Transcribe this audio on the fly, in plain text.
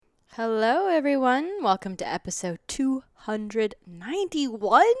Hello, everyone. Welcome to episode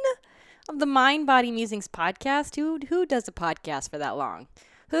 291 of the Mind Body Musings podcast. Who does a podcast for that long?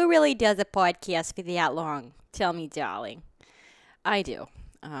 Who really does a podcast for that long? Tell me, darling. I do.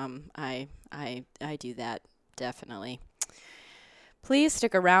 I do that definitely. Please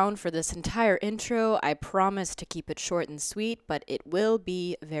stick around for this entire intro. I promise to keep it short and sweet, but it will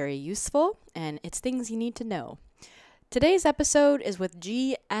be very useful, and it's things you need to know. Today's episode is with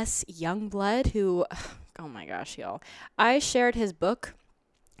G.S. Youngblood, who, oh my gosh, y'all. I shared his book,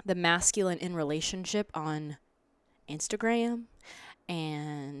 The Masculine in Relationship, on Instagram.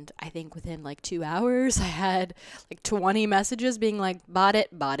 And I think within like 2 hours, I had like 20 messages being like, bought it,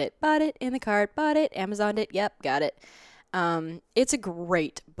 in the cart, bought it, Amazoned it, yep, got it. It's a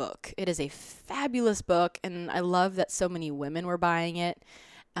great book. It is a fabulous book, and I love that so many women were buying it.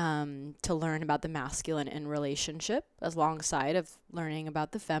 To learn about the masculine in relationship alongside of learning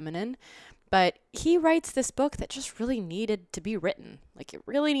about the feminine. But he writes this book that just really needed to be written. Like, it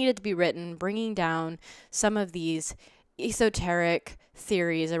really needed to be written, bringing down some of these esoteric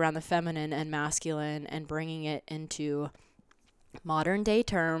theories around the feminine and masculine and bringing it into modern day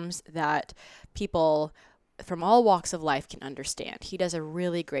terms that people from all walks of life can understand. He does a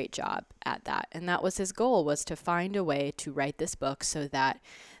really great job at that. And that was his goal, was to find a way to write this book so that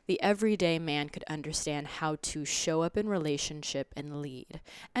the everyday man could understand how to show up in relationship and lead.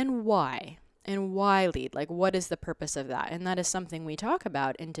 And why? And why lead? Like, what is the purpose of that? And that is something we talk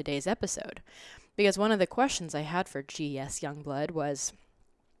about in today's episode. Because one of the questions I had for G.S. Youngblood was,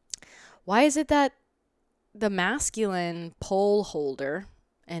 why is it that the masculine pole holder,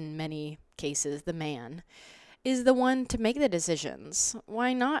 in many cases, the man, is the one to make the decisions?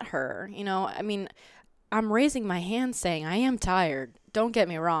 Why not her? I'm raising my hand saying I am tired. Don't get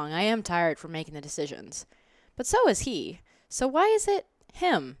me wrong. I am tired from making the decisions. But so is he. So why is it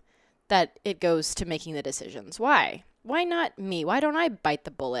him that it goes to making the decisions? Why? Why not me? Why don't I bite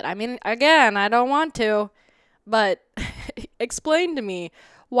the bullet? I mean, again, I don't want to. But explain to me,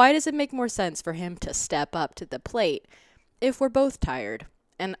 why does it make more sense for him to step up to the plate if we're both tired?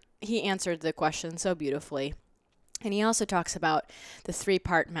 And he answered the question so beautifully. And he also talks about the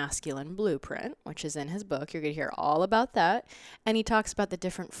 3-part masculine blueprint, which is in his book. You're going to hear all about that. And he talks about the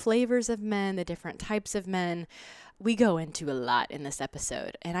different flavors of men, the different types of men. We go into a lot in this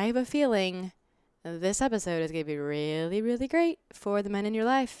episode. And I have a feeling this episode is going to be really, really great for the men in your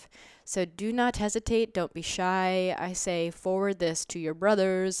life. So do not hesitate. Don't be shy. I say forward this to your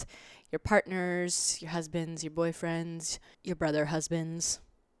brothers, your partners, your husbands, your boyfriends, your brother husbands.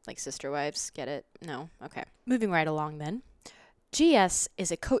 Like sister wives, get it? No? Okay. Moving right along then. GS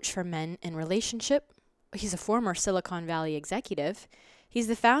is a coach for men in relationship. He's a former Silicon Valley executive. He's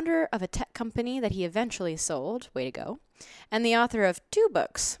the founder of a tech company that he eventually sold, way to go, and the author of 2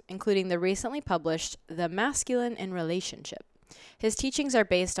 books, including the recently published The Masculine in Relationship. His teachings are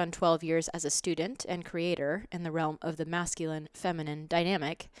based on 12 years as a student and creator in the realm of the masculine-feminine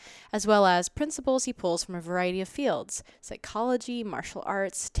dynamic, as well as principles he pulls from a variety of fields: psychology, martial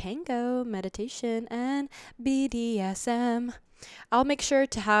arts, tango, meditation, and BDSM. I'll make sure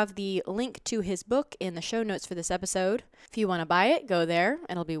to have the link to his book in the show notes for this episode. If you want to buy it, go there.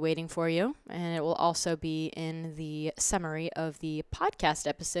 It'll be waiting for you. And it will also be in the summary of the podcast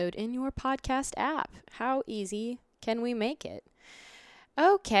episode in your podcast app. How easy can we make it?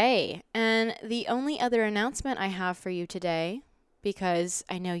 Okay, and the only other announcement I have for you today, because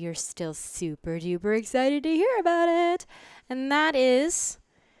I know you're still super duper excited to hear about it, and that is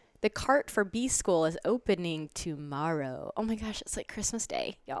the cart for B School is opening tomorrow. Oh my gosh, it's like Christmas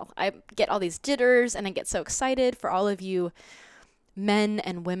Day, y'all. I get all these jitters and I get so excited for all of you men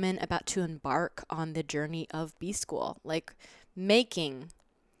and women about to embark on the journey of B School. Like, making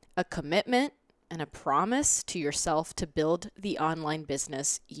a commitment and a promise to yourself to build the online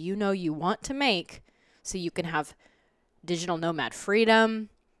business you know you want to make so you can have digital nomad freedom.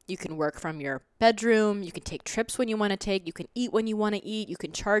 You can work from your bedroom. You can take trips when you want to take. You can eat when you want to eat. You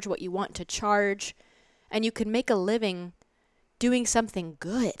can charge what you want to charge. And you can make a living doing something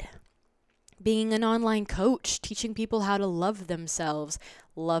good. Being an online coach, teaching people how to love themselves,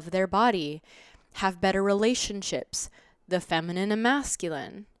 love their body, have better relationships, the feminine and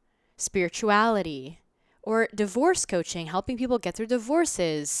masculine, spirituality, or divorce coaching, helping people get through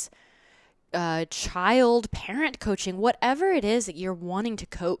divorces, child parent coaching, whatever it is that you're wanting to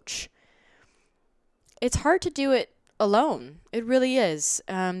coach. It's hard to do it alone. It really is.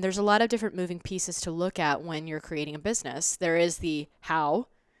 There's a lot of different moving pieces to look at when you're creating a business. There is the how,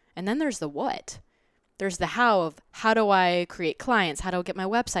 and then there's the what. There's the how do I create clients? How do I get my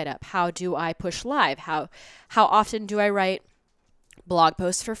website up? How do I push live? How often do I write Blog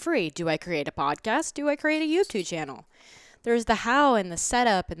posts for free. Do I create a podcast? Do I create a YouTube channel? There's the how and the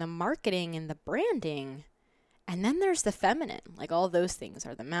setup and the marketing and the branding. And then there's the feminine. Like all those things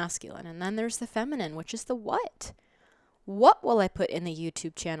are the masculine. And then there's the feminine, which is the what. What will I put in the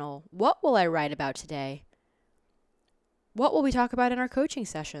YouTube channel? What will I write about today? What will we talk about in our coaching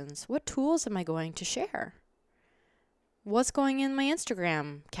sessions? What tools am I going to share? What's going in my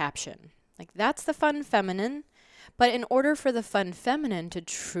Instagram caption? Like that's the fun feminine. But in order for the fun feminine to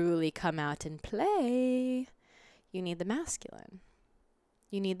truly come out and play, you need the masculine.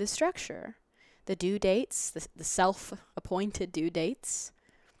 You need the structure, the due dates, the self-appointed due dates,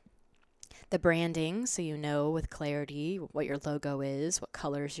 the branding, so you know with clarity what your logo is, what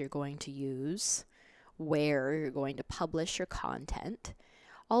colors you're going to use, where you're going to publish your content.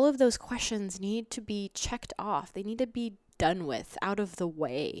 All of those questions need to be checked off. They need to be done with, out of the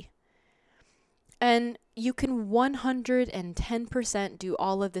way. And you can 110% do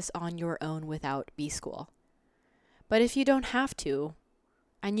all of this on your own without B-School. But if you don't have to,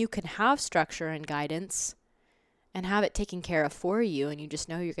 and you can have structure and guidance and have it taken care of for you, and you just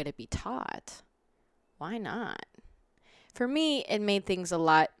know you're going to be taught, why not? For me, it made things a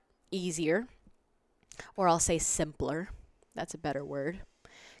lot easier, or I'll say simpler. That's a better word.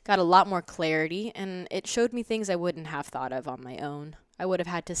 Got a lot more clarity, and it showed me things I wouldn't have thought of on my own. I would have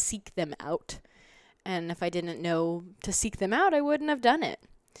had to seek them out. And if I didn't know to seek them out, I wouldn't have done it.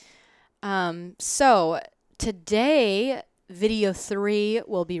 So today, video 3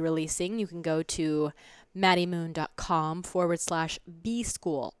 will be releasing. You can go to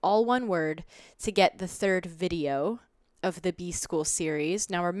maddiemoon.com/B-School, all one word, to get the 3rd video of the B-School series.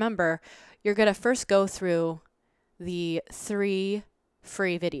 Now remember, you're going to first go through the 3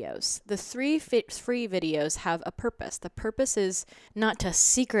 free videos. The 3 free videos have a purpose. The purpose is not to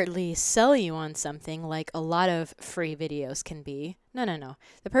secretly sell you on something like a lot of free videos can be. No.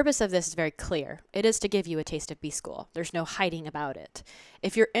 The purpose of this is very clear. It is to give you a taste of B-School. There's no hiding about it.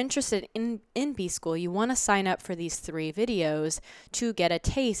 If you're interested in B-School, you want to sign up for these 3 videos to get a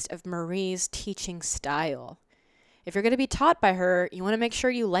taste of Marie's teaching style. If you're going to be taught by her, you want to make sure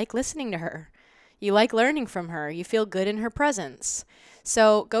you like listening to her. You like learning from her. You feel good in her presence.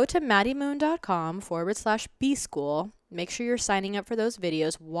 So go to maddiemoon.com/B-School. Make sure you're signing up for those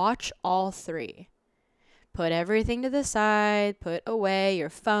videos. Watch all 3. Put everything to the side. Put away your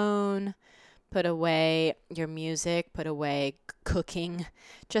phone. Put away your music. Put away cooking.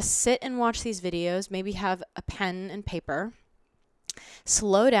 Just sit and watch these videos. Maybe have a pen and paper.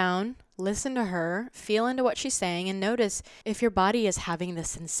 Slow down, listen to her, feel into what she's saying, and notice if your body is having the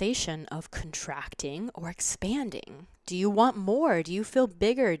sensation of contracting or expanding. Do you want more? Do you feel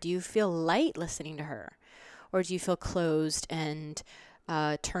bigger? Do you feel light listening to her? Or do you feel closed and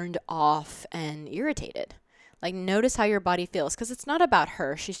turned off and irritated? Like, notice how your body feels, because it's not about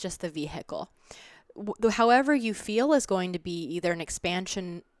her. She's just the vehicle. However you feel is going to be either an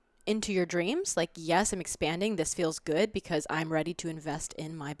expansion into your dreams, like, yes, I'm expanding, this feels good because I'm ready to invest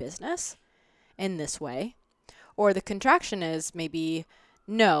in my business in this way. Or the contraction is maybe,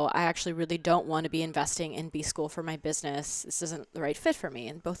 no, I actually really don't want to be investing in B-School for my business. This isn't the right fit for me.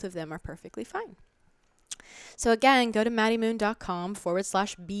 And both of them are perfectly fine. So again, go to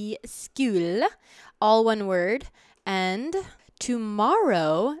maddiemoon.com/B-School, all one word. And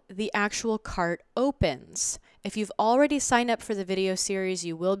tomorrow, the actual cart opens. If you've already signed up for the video series,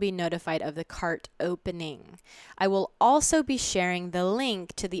 you will be notified of the cart opening. I will also be sharing the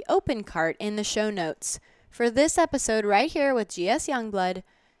link to the open cart in the show notes for this episode right here with GS Youngblood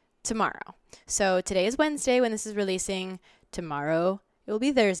tomorrow. So today is Wednesday when this is releasing. Tomorrow it will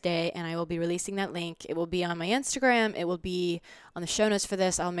be Thursday, and I will be releasing that link. It will be on my Instagram. It will be on the show notes for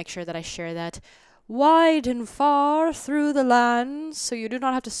this. I'll make sure that I share that wide and far through the land, so you do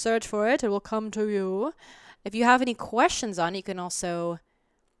not have to search for it. It will come to you. If you have any questions on it, you can also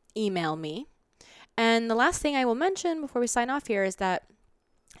email me. And the last thing I will mention before we sign off here is that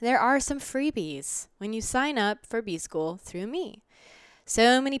there are some freebies when you sign up for B-School through me.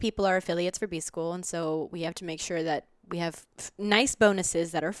 So many people are affiliates for B-School, and so we have to make sure that we have nice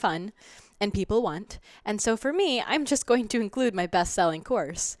bonuses that are fun and people want. And so for me, I'm just going to include my best-selling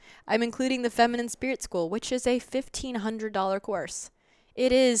course. I'm including the Feminine Spirit School, which is a $1,500 course.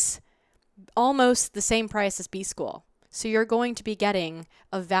 It is almost the same price as B-School. So you're going to be getting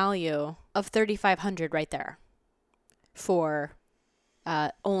a value of $3,500 right there for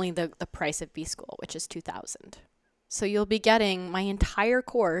only the price of B-School, which is $2,000. So you'll be getting my entire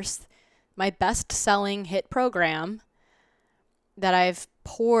course, my best-selling hit program that I've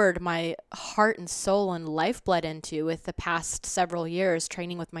poured my heart and soul and lifeblood into with the past several years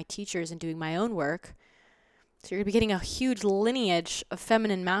training with my teachers and doing my own work. So you're going to be getting a huge lineage of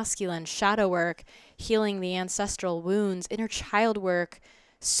feminine, masculine, shadow work, healing the ancestral wounds, inner child work,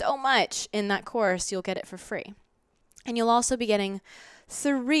 so much in that course. You'll get it for free. And you'll also be getting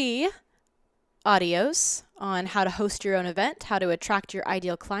 3 audios on how to host your own event, how to attract your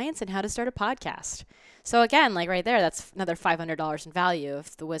ideal clients, and how to start a podcast. So again, like right there, that's another $500 in value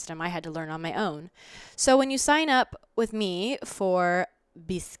of the wisdom I had to learn on my own. So when you sign up with me for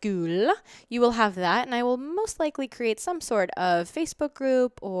B-School, you will have that, and I will most likely create some sort of Facebook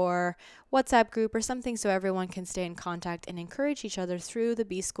group or WhatsApp group or something so everyone can stay in contact and encourage each other through the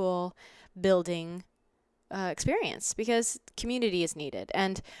B-School building experience, because community is needed.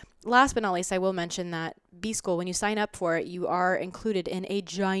 And last but not least, I will mention that B-School, when you sign up for it, you are included in a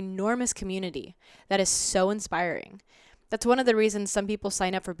ginormous community that is so inspiring. That's one of the reasons some people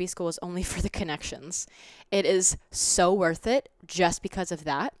sign up for B-School is only for the connections. It is so worth it just because of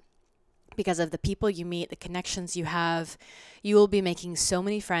that, because of the people you meet, the connections you have. You will be making so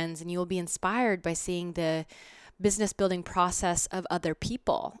many friends, and you will be inspired by seeing the business building process of other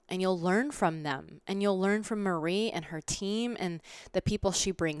people, and you'll learn from them, and you'll learn from Marie and her team and the people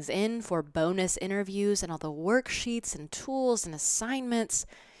she brings in for bonus interviews and all the worksheets and tools and assignments.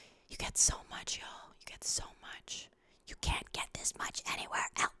 You get so much, y'all. You get so much. You can't get this much anywhere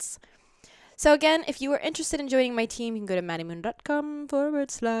else. So again, if you are interested in joining my team, you can go to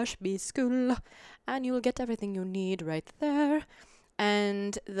maddiemoon.com/B-School, and you will get everything you need right there.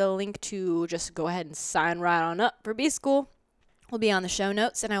 And the link to just go ahead and sign right on up for B-School will be on the show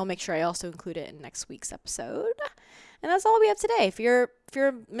notes, and I will make sure I also include it in next week's episode. And that's all we have today. If you're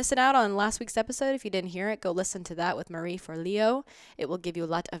missing out on last week's episode, if you didn't hear it, go listen to that with Marie for Leo. It will give you a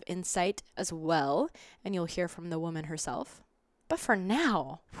lot of insight as well, and you'll hear from the woman herself. But for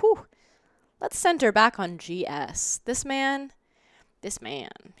now, let's center back on GS. This man,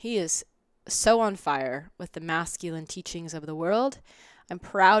 he is so on fire with the masculine teachings of the world. I'm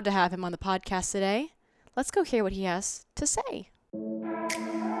proud to have him on the podcast today. Let's go hear what he has to say.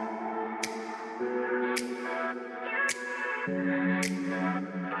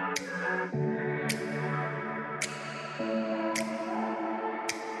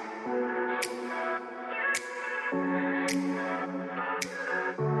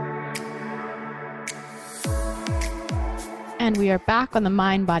 And we are back on the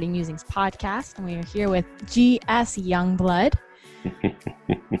Mind, Body, Musings podcast, and we are here with GS Youngblood.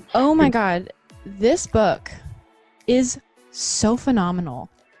 Oh my God, this book is so phenomenal.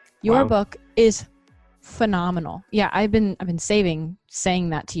 Your book is phenomenal. Yeah, I've been saying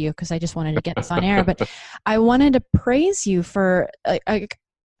that to you because I just wanted to get this on air, but I wanted to praise you for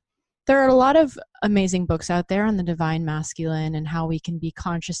there are a lot of amazing books out there on the divine masculine and how we can be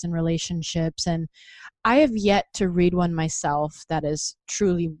conscious in relationships. And I have yet to read one myself that is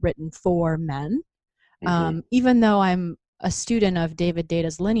truly written for men. Even though I'm a student of David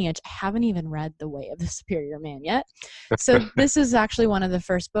Data's lineage, I haven't even read The Way of the Superior Man yet. So this is actually one of the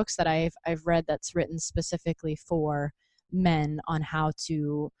first books that I've read that's written specifically for men on how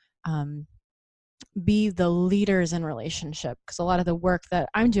to be the leaders in relationship, because a lot of the work that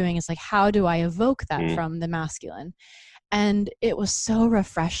I'm doing is like, how do I evoke that from the masculine? And it was so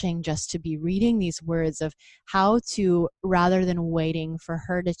refreshing just to be reading these words of how to, rather than waiting for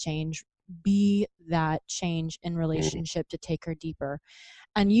her to change, be that change in relationship to take her deeper.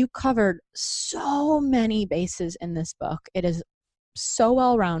 And you covered so many bases in this book. It is so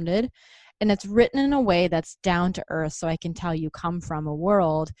well-rounded, and it's written in a way that's down to earth. So I can tell you come from a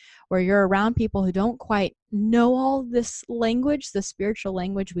world where you're around people who don't quite know all this language, the spiritual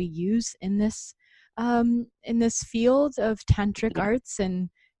language we use in this field of tantric arts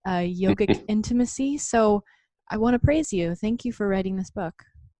and yogic intimacy. So I want to praise you. Thank you for writing this book.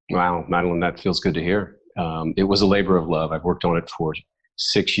 Wow, Madeline, that feels good to hear. It was a labor of love. I've worked on it for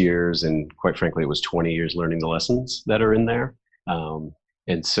 6 years, and quite frankly, it was 20 years learning the lessons that are in there.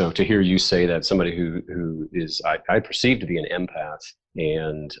 And so to hear you say that, somebody who is, I perceive to be an empath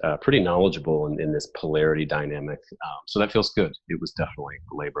and pretty knowledgeable in this polarity dynamic. So that feels good. It was definitely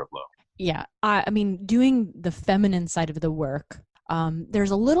a labor of love. Yeah. I mean, doing the feminine side of the work,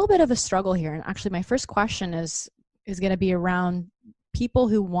 there's a little bit of a struggle here. And actually my first question is going to be around people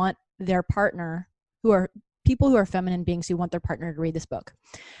who want their partner, people who are feminine beings who want their partner to read this book.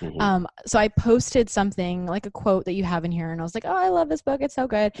 So I posted something like a quote that you have in here, and I was like, oh, I love this book. It's so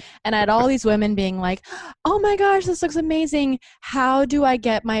good. And I had all these women being like, oh my gosh, this looks amazing. How do I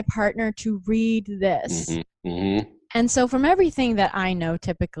get my partner to read this? And so from everything that I know,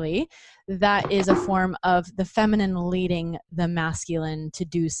 typically, that is a form of the feminine leading the masculine to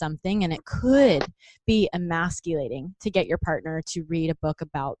do something. And it could be emasculating to get your partner to read a book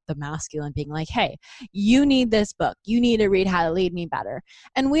about the masculine, being like, hey, you need this book. You need to read How to Lead Me Better.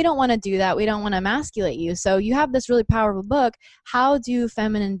 And we don't want to do that. We don't want to emasculate you. So you have this really powerful book. How do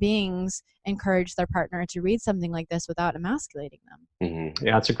feminine beings encourage their partner to read something like this without emasculating them? Mm-hmm.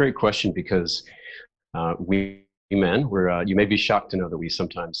 Yeah, it's a great question because we men, you may be shocked to know that we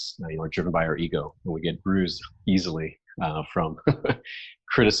sometimes are driven by our ego, and we get bruised easily from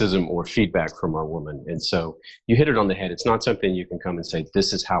criticism or feedback from our woman. And so you hit it on the head. It's not something you can come and say,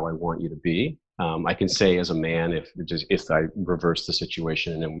 this is how I want you to be. I can say as a man, if I reverse the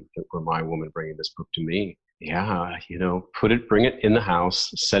situation and were my woman bringing this book to me, yeah, bring it in the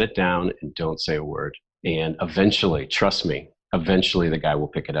house, set it down, and don't say a word. And eventually, trust me, eventually the guy will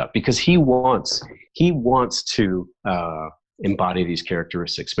pick it up because he wants to embody these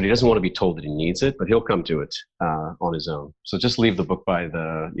characteristics, but he doesn't want to be told that he needs it, but he'll come to it on his own. So just leave the book by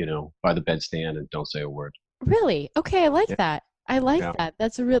the bedstand and don't say a word. Really? Okay. I like that. I like that.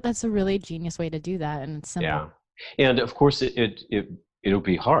 That's a really genius way to do that. And it's simple. Yeah. And of course it'll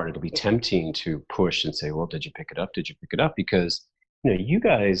be hard. It'll be tempting to push and say, well, did you pick it up? Did you pick it up? Because, you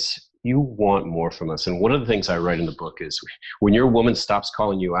guys, you want more from us. And one of the things I write in the book is when your woman stops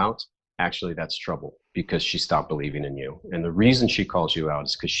calling you out, actually that's trouble because she stopped believing in you. And the reason she calls you out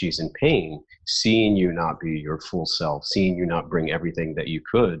is because she's in pain, seeing you not be your full self, seeing you not bring everything that you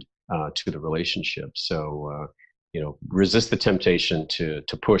could to the relationship. So, resist the temptation to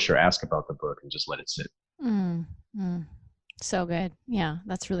push or ask about the book and just let it sit. So good. Yeah,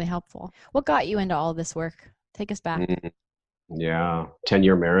 that's really helpful. What got you into all this work? Take us back. Yeah,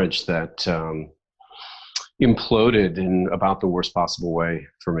 10-year marriage that imploded in about the worst possible way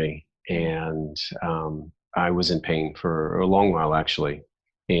for me. And I was in pain for a long while, actually.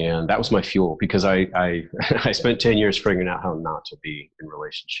 And that was my fuel because I I spent 10 years figuring out how not to be in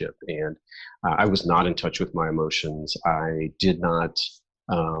relationship. And I was not in touch with my emotions. I did not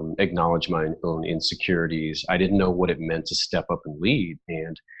acknowledge my own insecurities. I didn't know what it meant to step up and lead.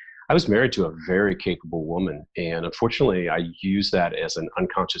 And I was married to a very capable woman. And unfortunately, I used that as an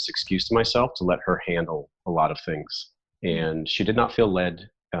unconscious excuse to myself to let her handle a lot of things. And she did not feel led.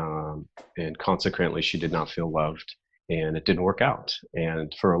 And consequently, she did not feel loved. And it didn't work out.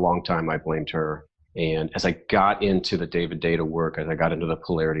 And for a long time, I blamed her. And as I got into the David Deida work, as I got into the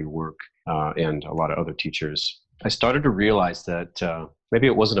polarity work and a lot of other teachers, I started to realize that maybe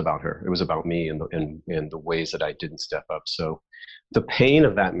it wasn't about her. It was about me and the ways that I didn't step up. So the pain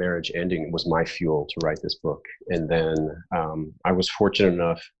of that marriage ending was my fuel to write this book. And then I was fortunate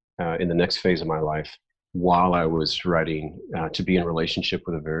enough in the next phase of my life, while I was writing, to be in relationship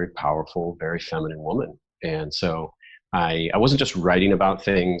with a very powerful, very feminine woman. And so I wasn't just writing about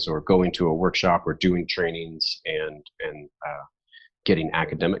things or going to a workshop or doing trainings and getting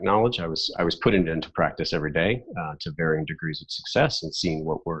academic knowledge. I was putting it into practice every day to varying degrees of success and seeing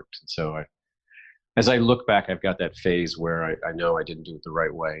what worked. And so as I look back, I've got that phase where I know I didn't do it the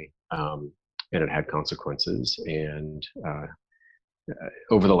right way, and it had consequences. And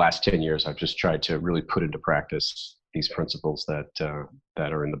over the last 10 years, I've just tried to really put into practice these principles that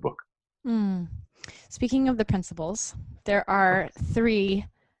are in the book. Speaking of the principles, there are 3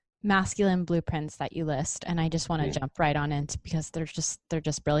 masculine blueprints that you list, and I just want to jump right on into because they're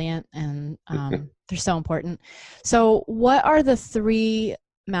just brilliant and they're so important. So what are the 3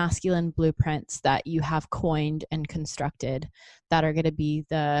 masculine blueprints that you have coined and constructed that are going to be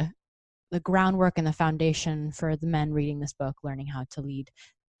the groundwork and the foundation for the men reading this book, learning how to lead,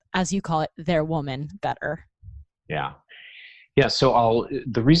 as you call it, their woman better? Yeah. So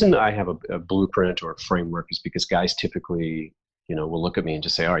the reason that I have a blueprint or a framework is because guys typically, will look at me and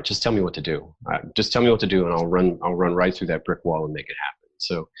just say, all right, just tell me what to do. Just tell me what to do and I'll run right through that brick wall and make it happen.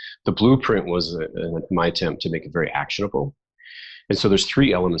 So the blueprint was my attempt to make it very actionable. And so there's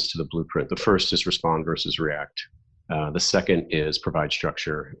 3 elements to the blueprint. The first is respond versus react. The second is provide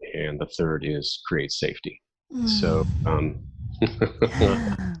structure. And the third is create safety. So I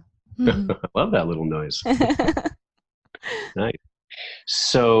love that little noise. Nice.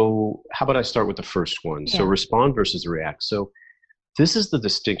 So how about I start with the first one? Yeah. So respond versus react. So this is the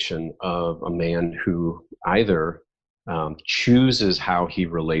distinction of a man who either chooses how he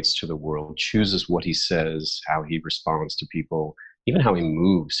relates to the world, chooses what he says, how he responds to people, even how he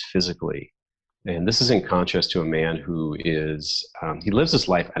moves physically. And this is in contrast to a man who is, he lives his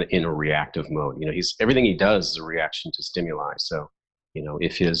life in a reactive mode. Everything he does is a reaction to stimuli. So,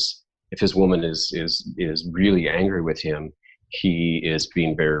 if his woman is really angry with him, he is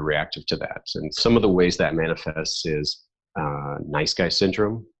being very reactive to that. And some of the ways that manifests is nice guy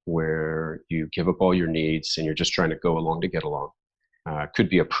syndrome, where you give up all your needs and you're just trying to go along to get along. Could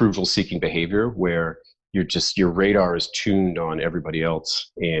be approval seeking behavior, where your radar is tuned on everybody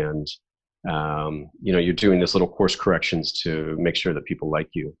else, and you're doing this little course corrections to make sure that people like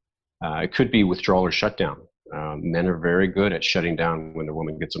you. It could be withdrawal or shutdown. Men are very good at shutting down when the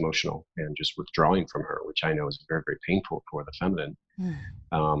woman gets emotional and just withdrawing from her, which I know is very, very painful for the feminine.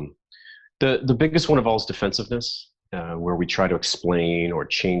 Um, the biggest one of all is defensiveness, where we try to explain or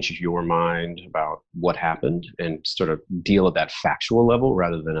change your mind about what happened and sort of deal at that factual level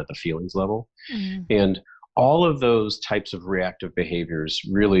rather than at the feelings level. And all of those types of reactive behaviors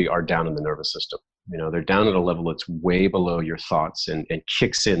really are down in the nervous system. They're down at a level that's way below your thoughts and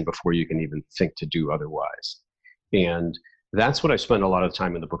kicks in before you can even think to do otherwise. And that's what I spend a lot of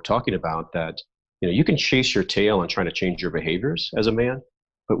time in the book talking about, that, you can chase your tail on trying to change your behaviors as a man,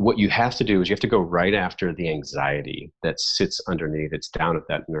 but what you have to do is you have to go right after the anxiety that sits underneath. It's down at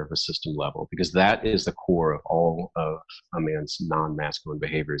that nervous system level, because that is the core of all of a man's non-masculine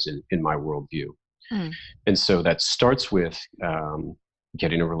behaviors in my worldview. And so that starts with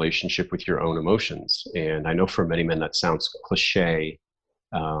getting a relationship with your own emotions. And I know for many men that sounds cliche,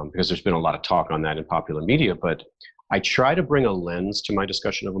 because there's been a lot of talk on that in popular media, but I try to bring a lens to my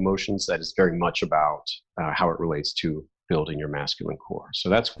discussion of emotions that is very much about how it relates to building your masculine core. So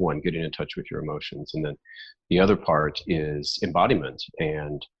that's one, getting in touch with your emotions. And then the other part is embodiment,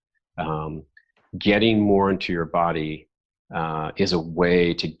 and getting more into your body is a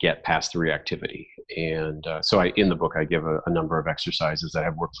way to get past the reactivity. And so in the book, I give a number of exercises that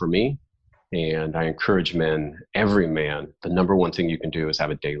have worked for me. And I encourage men, every man, the number one thing you can do is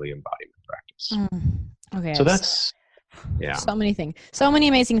have a daily embodiment practice. Okay. So that's, so many things, so many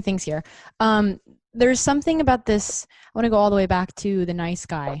amazing things here. There's something about this. I want to go all the way back to the nice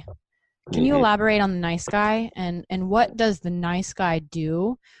guy. Can you elaborate on the nice guy, and what does the nice guy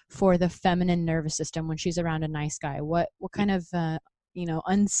do for the feminine nervous system when she's around a nice guy? What kind of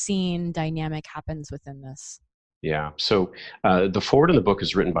unseen dynamic happens within this? Yeah. So the foreword in the book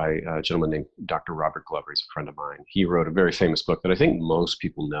is written by a gentleman named Dr. Robert Glover. He's a friend of mine. He wrote a very famous book that I think most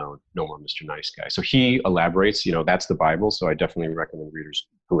people know more, Mr. Nice Guy. So he elaborates, that's the Bible. So I definitely recommend readers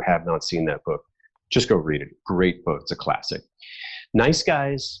who have not seen that book, just go read it. Great book. It's a classic. Nice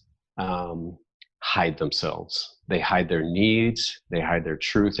guys hide themselves. They hide their needs. They hide their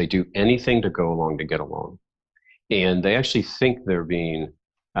truth. They do anything to go along to get along. And they actually think they're being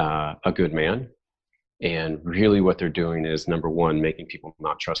a good man. And really what they're doing is, number one, making people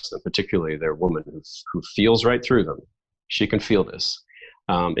not trust them, particularly their woman who feels right through them. She can feel this.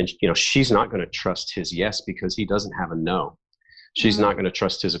 And she's not going to trust his yes because he doesn't have a no. She's not going to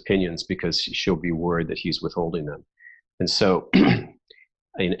trust his opinions because she'll be worried that he's withholding them. And so,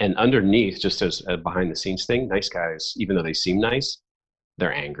 and underneath, just as a behind the scenes thing, nice guys, even though they seem nice,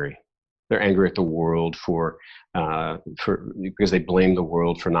 they're angry. They're angry at the world because they blame the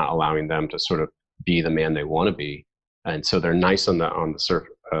world for not allowing them to sort of be the man they want to be. And so they're nice on the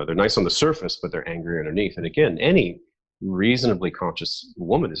surface, but they're angry underneath. And again, any reasonably conscious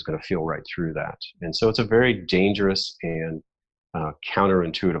woman is going to feel right through that. And so it's a very dangerous and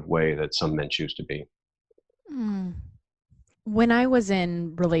counterintuitive way that some men choose to be. When I was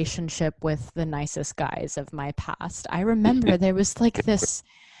in relationship with the nicest guys of my past, I remember there was like this,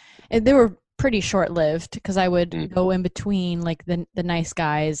 they were pretty short-lived because I would go in between like the nice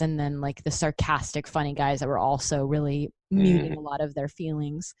guys and then like the sarcastic, funny guys that were also really muting a lot of their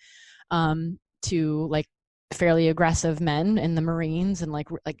feelings, to like fairly aggressive men in the Marines, and like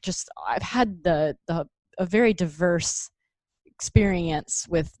just I've had a very diverse experience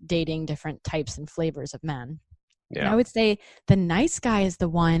with dating different types and flavors of men. Yeah. And I would say the nice guy is the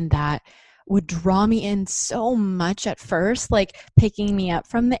one that would draw me in so much at first, like picking me up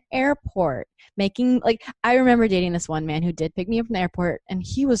from the airport, I remember dating this one man who did pick me up from the airport, and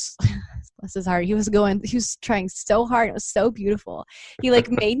he was, bless his heart, he was trying so hard. It was so beautiful. He like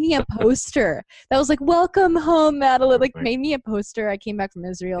made me a poster that was like, "Welcome home, Madeline." Like made me a poster. I came back from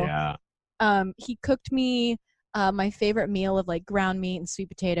Israel. Yeah. He cooked me my favorite meal of like ground meat and sweet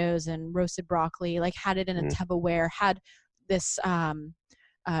potatoes and roasted broccoli, like had it in a Tupperware, had this,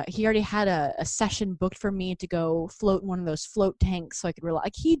 he already had a session booked for me to go float in one of those float tanks so I could relax.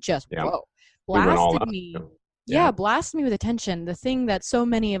 Like he just, blasted me. Yeah, blasted me with attention. The thing that so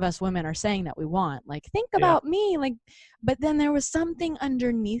many of us women are saying that we want, like, think about me. Like, but then there was something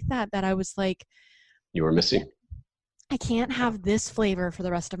underneath that I was like, you were missing. I can't have this flavor for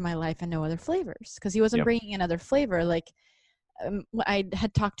the rest of my life and no other flavors, because he wasn't bringing another flavor. Like, I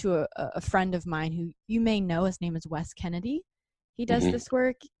had talked to a friend of mine who you may know. His name is Wes Kennedy. He does Hmm. this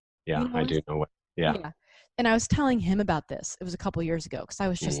work. You Yeah, know I what? do know what. Yeah. Yeah. And I was telling him about this. It was a couple years ago because I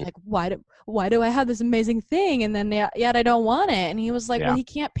was just Hmm. like, why do I have this amazing thing and then yet I don't want it? And he was like, well, Yeah. he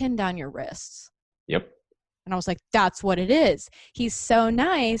can't pin down your wrists. Yep. And I was like, that's what it is. He's so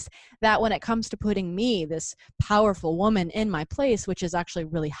nice that when it comes to putting me, this powerful woman, in my place, which is actually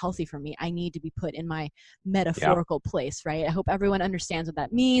really healthy for me, I need to be put in my Yeah. metaphorical place, right? I hope everyone understands what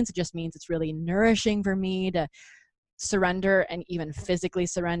that means. It just means it's really nourishing for me to surrender and even physically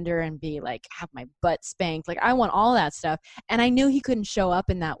surrender and be like, have my butt spanked. Like, I want all that stuff. And I knew he couldn't show up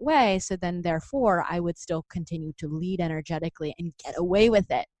in that way. So then, therefore, I would still continue to lead energetically and get away with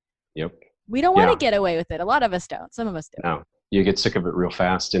it. Yep. We don't want to Yeah. get away with it. A lot of us don't. Some of us do. No, you get sick of it real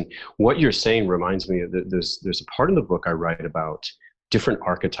fast. And what you're saying reminds me of there's a part in the book I write about different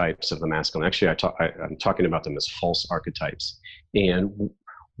archetypes of the masculine. Actually, I'm talking about them as false archetypes. And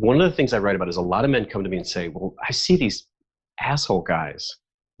one of the things I write about is a lot of men come to me and say, "Well, I see these asshole guys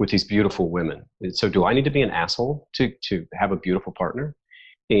with these beautiful women. So do I need to be an asshole to have a beautiful partner?"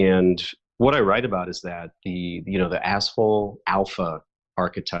 And what I write about is that the asshole alpha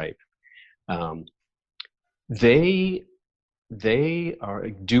archetype. Um, they they are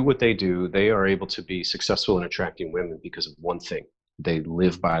do what they do. They are able to be successful in attracting women because of one thing: they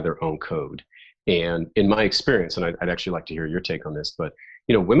live by their own code. And in my experience, and I'd actually like to hear your take on this, but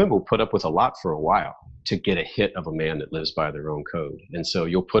women will put up with a lot for a while to get a hit of a man that lives by their own code. And so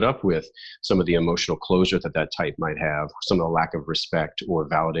you'll put up with some of the emotional closure that that type might have, some of the lack of respect or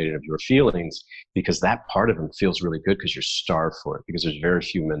validating of your feelings, because that part of him feels really good because you're starved for it, because there's very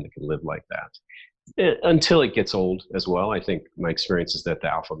few men that can live like that until it gets old as well. I think my experience is that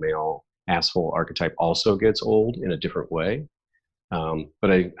the alpha male asshole archetype also gets old in a different way.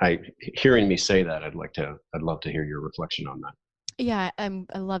 But hearing me say that, I'd love to hear your reflection on that. Yeah,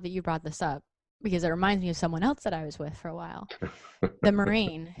 I love that you brought this up because it reminds me of someone else that I was with for a while. The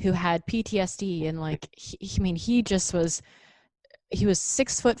Marine who had PTSD and like, I mean, he was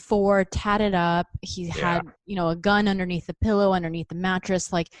 6'4", tatted up. He Yeah, had, a gun underneath the pillow, underneath the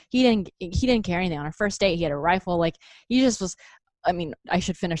mattress. Like he didn't care anything. On our first date, he had a rifle. Like he just was, I mean, I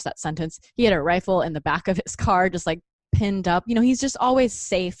should finish that sentence. He had a rifle in the back of his car, just like pinned up. He's just always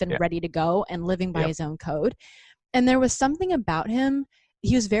safe and yeah, ready to go and living by yep, his own code. And there was something about him.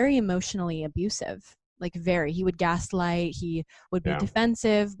 He was very emotionally abusive. Like he would gaslight, he would be yeah,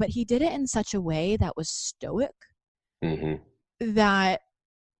 defensive, but he did it in such a way that was stoic mm-hmm, that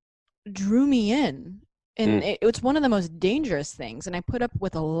drew me in. And mm, it's one of the most dangerous things, and I put up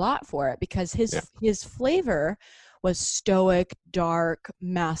with a lot for it because yeah, his flavor was stoic, dark,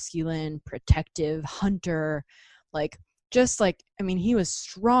 masculine, protective, hunter, like just like, I mean, he was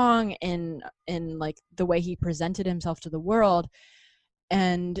strong in like the way he presented himself to the world,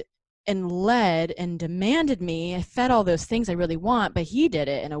 and led and demanded me. I fed all those things I really want, but he did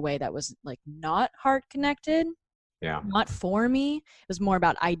it in a way that was like not heart connected, yeah, not for me. It was more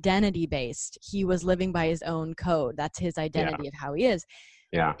about identity based. He was living by his own code. That's his yeah, identity of how he is.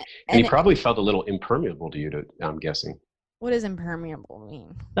 yeah. And he And probably felt a little impermeable to you, I'm guessing. what does impermeable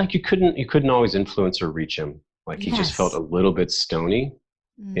mean? Like you couldn't always influence or reach him. Like he just felt Yes. a little bit stony,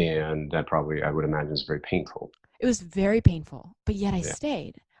 Mm. and that probably, I would imagine, is very painful. It was very painful, but yet I Yeah.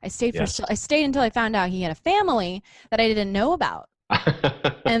 stayed. Yes. I stayed until I found out he had a family that I didn't know about.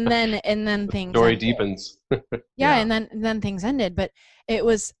 And then The things story ended. deepens. Yeah, Yeah. and then things ended, but it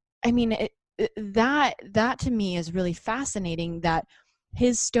was, I mean, that to me is really fascinating, that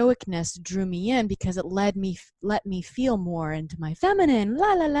his stoicness drew me in because it let me feel more into my feminine,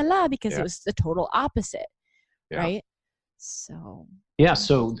 la la la la, because it Yeah. was the total opposite, Yeah. right? So Yeah.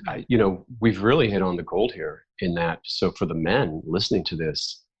 So, we've really hit on the gold here in that. So for the men listening to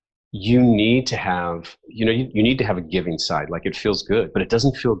this, you need to have, you need to have a giving side. Like it feels good, but it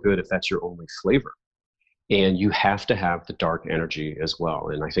doesn't feel good if that's your only flavor. And you have to have the dark energy as well.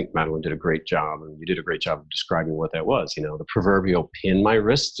 And I think Madeline did a great job, and you did a great job of describing what that was, the proverbial pin my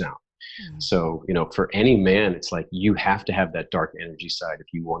wrists down. mm, So, for any man, it's like you have to have that dark energy side if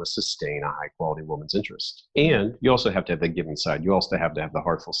you want to sustain a high quality woman's interest. mm. And you also have to have the giving side. You also have to have the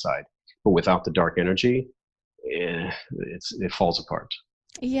heartful side. But without the dark energy, it falls apart.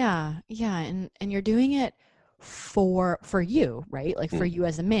 Yeah, and you're doing it for you, right? Like for Mm, you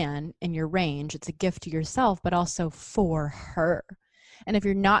as a man in your range, it's a gift to yourself, but also for her. And if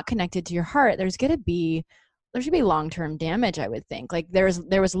you're not connected to your heart, there should be long-term damage, I would think. Like there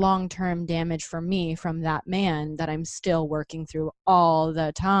was long-term damage for me from that man that I'm still working through all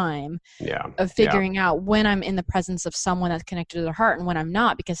the time, yeah. of Yeah. figuring out when I'm in the presence of someone that's connected to their heart and when I'm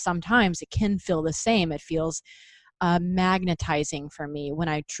not, because sometimes it can feel the same. It feels magnetizing for me when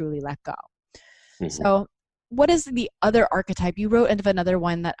I truly let go. Hmm. So what is the other archetype? You wrote of another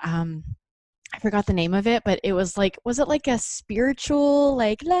one that I forgot the name of it, but it was like, was it like a spiritual,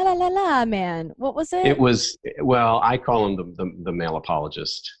 like la la la la man? What was It it? was, well, I call him the male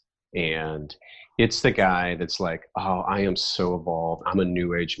apologist. And it's the guy that's like, oh, I am so evolved. I'm a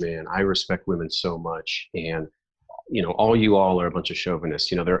new age man. I respect women so much. And, all you all are a bunch of chauvinists.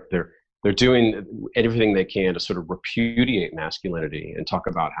 They're doing everything they can to sort of repudiate masculinity and talk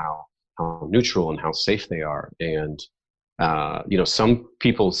about how neutral and how safe they are. And, some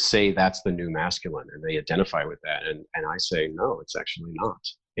people say that's the new masculine and they identify with that. And I say, no, it's actually not.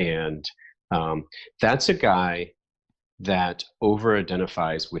 And that's a guy that over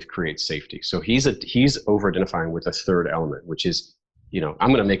identifies with create safety. So he's over identifying with a third element, which is, I'm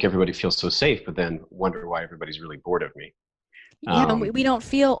going to make everybody feel so safe, but then wonder why everybody's really bored of me. Yeah, and we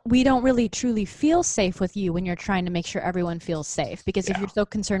don't really truly feel safe with you when you're trying to make sure everyone feels safe. Because if Yeah, you're so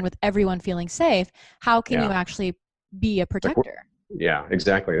concerned with everyone feeling safe, how can you yeah, actually be a like, protector? yeah,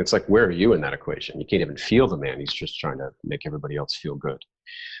 exactly. It's like, where are you in that equation? You can't even feel the man. He's just trying to make everybody else feel good.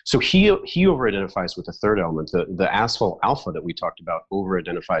 So he over identifies with the third element. The asshole alpha that we talked about over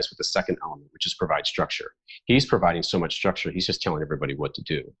identifies with the second element, which is provide structure. He's providing so much structure. He's just telling everybody what to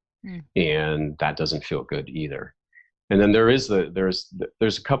do. Mm. And that doesn't feel good either. And then there's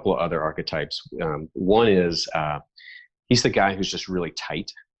a couple of other archetypes. One is he's the guy who's just really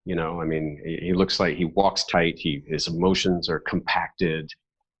tight. I mean, he looks like he walks tight. His emotions are compacted.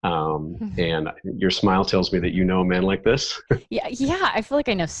 And your smile tells me that you know a man like this. Yeah, I feel like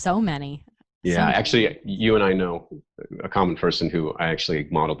I know so many. So Yeah, many. actually, you and I know a common person who I actually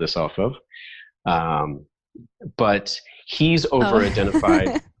modeled this off of. Um, but he's over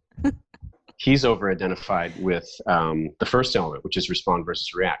identified. Oh. He's over identified with the first element, which is respond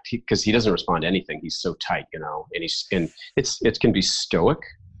versus react, because he doesn't respond to anything. He's so tight, and it can be stoic.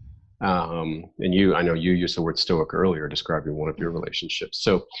 And I know you used the word stoic earlier, describing one of your relationships.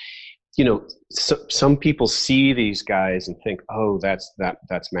 So, some people see these guys and think, oh, that's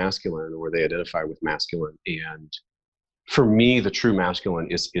masculine, or they identify with masculine. And for me, the true masculine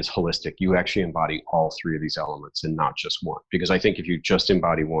is holistic. You actually embody all three of these elements and not just one. Because I think if you just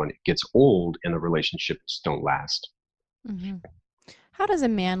embody one, it gets old and the relationships don't last. Hmm. How does a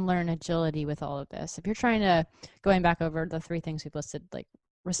man learn agility with all of this? If you're trying to, going back over the three things we've listed, like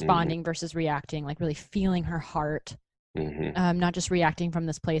Mm-hmm. responding versus reacting, like really feeling her heart, Mm-hmm. not just reacting from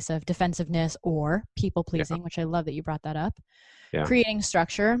this place of defensiveness or people Yeah. pleasing, which I love that you brought that up. Yeah. Creating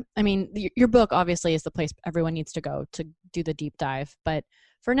structure. I mean, your book obviously is the place everyone needs to go to do the deep dive. But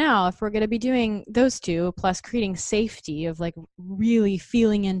for now, if we're going to be doing those two, plus creating safety of like really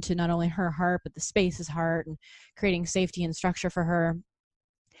feeling into not only her heart, but the space's heart and creating safety and structure for her,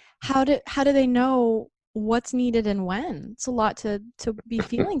 how do they know what's needed and when? It's a lot to be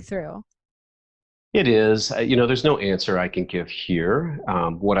feeling through. It is. There's no answer I can give here.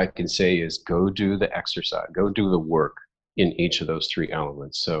 What I can say is go do the exercise, go do the work in each of those three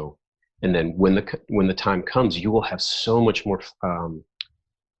elements. So, and then when the time comes, you will have so much more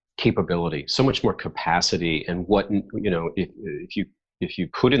capability, so much more capacity, and if you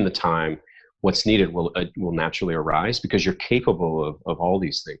put in the time, what's needed will naturally arise because you're capable of all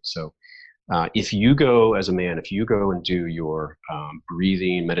these things. So. If you go as a man, if you go and do your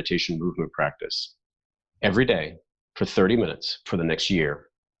breathing, meditation, movement practice every day for 30 minutes for the next year,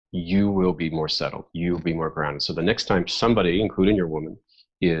 you will be more settled. You will be more grounded. So the next time somebody, including your woman,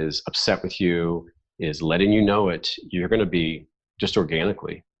 is upset with you, is letting you know it, you're going to be just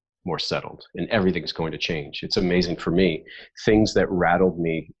organically more settled and everything's going to change. It's amazing for me. Things that rattled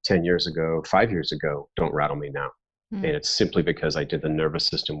me 10 years ago, 5 years ago, don't rattle me now. Mm. And it's simply because I did the nervous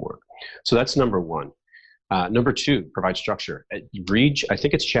system work. So that's number one. Number two, provide structure. I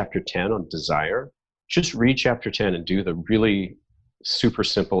think it's chapter 10 on desire. Just read chapter 10 and do the really super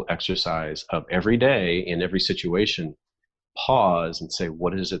simple exercise of every day in every situation. Pause and say,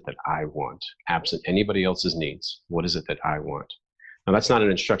 what is it that I want? Absent anybody else's needs, what is it that I want? Now, that's not an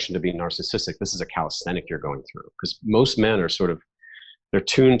instruction to be narcissistic. This is a calisthenic you're going through because most men are they're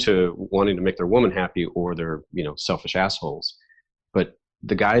tuned to wanting to make their woman happy or they're, selfish assholes. But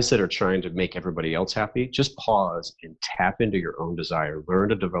the guys that are trying to make everybody else happy, just pause and tap into your own desire. Learn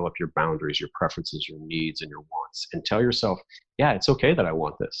to develop your boundaries, your preferences, your needs, and your wants. And tell yourself, yeah, it's okay that I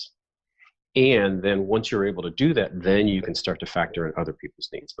want this. And then once you're able to do that, then you can start to factor in other people's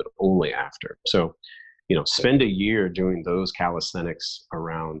needs, but only after. So, spend a year doing those calisthenics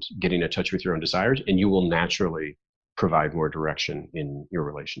around getting in touch with your own desires, and you will naturally provide more direction in your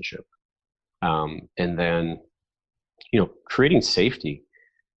relationship. And then, creating safety.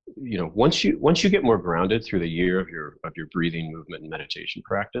 Once you get more grounded through the year of your breathing, movement, and meditation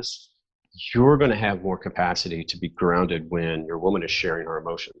practice, you're going to have more capacity to be grounded when your woman is sharing her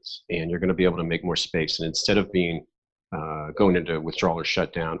emotions, and you're going to be able to make more space. And instead of being going into withdrawal or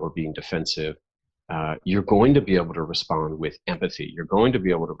shutdown or being defensive, you're going to be able to respond with empathy. You're going to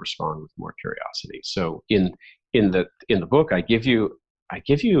be able to respond with more curiosity. So in the book, I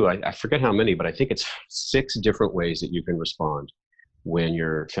forget how many, but I think it's 6 different ways that you can respond when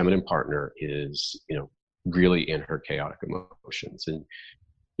your feminine partner is, really in her chaotic emotions. And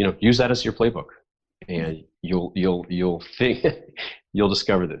use that as your playbook, and you'll think you'll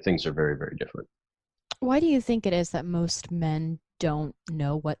discover that things are very, very different. Why do you think it is that most men don't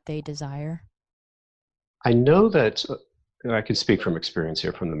know what they desire? I know that I can speak from experience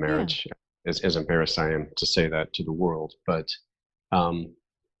here from the Yeah. marriage, as embarrassed I am to say that to the world, but um,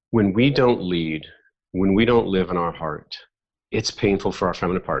 when we don't lead, when we don't live in our heart, it's painful for our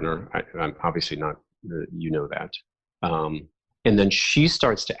feminine partner. I'm obviously not, that. Um, and then she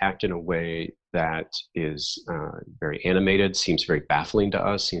starts to act in a way that is very animated, seems very baffling to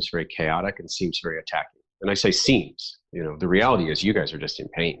us, seems very chaotic, and seems very attacking. And I say seems, the reality is you guys are just in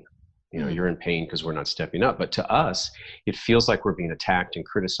pain. You're in pain because we're not stepping up. But to us, it feels like we're being attacked and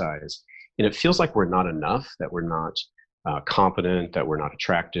criticized. And it feels like we're not enough, that we're not competent, that we're not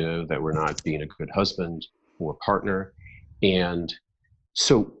attractive, that we're not being a good husband or partner. And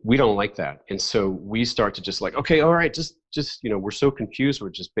so we don't like that. And so we start to just like, okay, all right, just, we're so confused. We're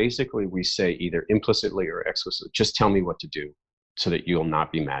just basically, we say either implicitly or explicitly, just tell me what to do so that you'll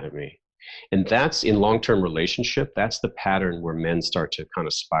not be mad at me. And that's in long-term relationship, that's the pattern where men start to kind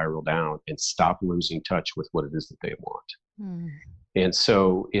of spiral down and stop losing touch with what it is that they want. Mm. And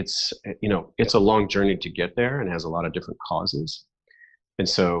so it's a long journey to get there and has a lot of different causes. And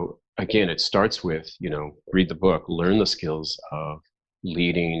so again, it starts with, read the book, learn the skills of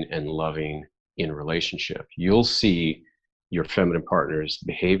leading and loving in relationship. You'll see your feminine partner's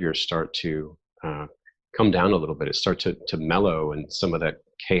behavior start to come down a little bit. It starts to mellow, and some of that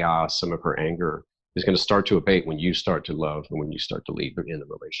chaos, some of her anger is going to start to abate when you start to love and when you start to lead in the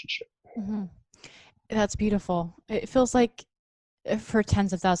relationship. Mm-hmm. That's beautiful. It feels like for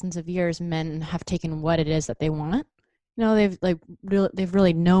tens of thousands of years, men have taken what it is that they want. They've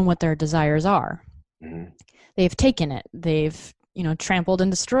really known what their desires are. Mm-hmm. They've taken it. They've trampled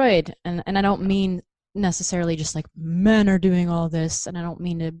and destroyed. And I don't mean necessarily just like men are doing all this, and I don't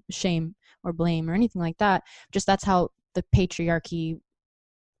mean to shame or blame or anything like that. Just that's how the patriarchy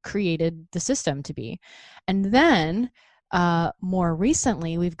created the system to be. And then more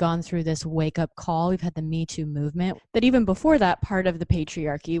recently, we've gone through this wake-up call. We've had the Me Too movement. But even before that, part of the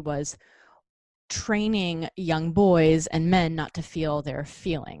patriarchy was training young boys and men not to feel their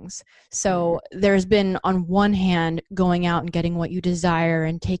feelings. So there's been, on one hand, going out and getting what you desire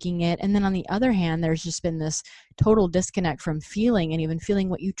and taking it. And then on the other hand, there's just been this total disconnect from feeling and even feeling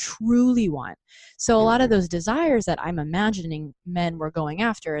what you truly want. So a lot of those desires that I'm imagining men were going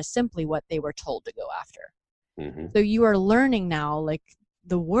after is simply what they were told to go after. Mm-hmm. So you are learning now, like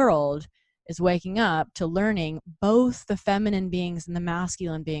the world is waking up to learning both the feminine beings and the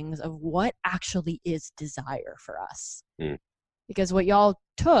masculine beings of what actually is desire for us. Mm. Because what y'all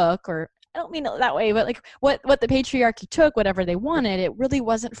took, or I don't mean it that way, but like what the patriarchy took, whatever they wanted, it really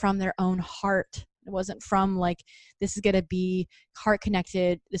wasn't from their own heart. It wasn't from like, this is going to be heart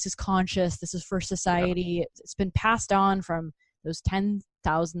connected. This is conscious. This is for society. It's been passed on from those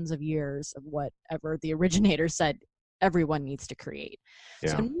 10,000s of years of whatever the originator said everyone needs to create.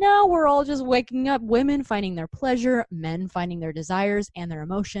 Yeah. So now we're all just waking up, women finding their pleasure, men finding their desires and their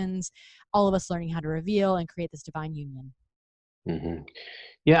emotions, all of us learning how to reveal and create this divine union. Mm-hmm.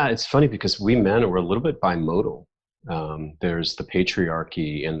 Yeah, it's funny because we men are a little bit bimodal. There's the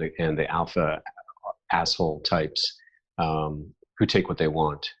patriarchy and the alpha asshole types who take what they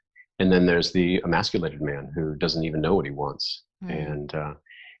want. And then there's the emasculated man who doesn't even know what he wants. And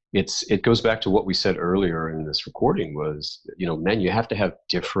it goes back to what we said earlier in this recording was, men, you have to have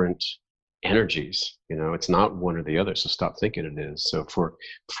different energies. It's not one or the other. So stop thinking it is. So for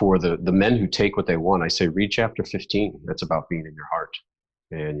the men who take what they want, I say read chapter 15. That's about being in your heart,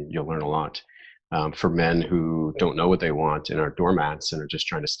 and you'll learn a lot. For men who don't know what they want and are doormats and are just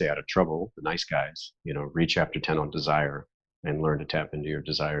trying to stay out of trouble, the nice guys, read chapter 10 on desire and learn to tap into your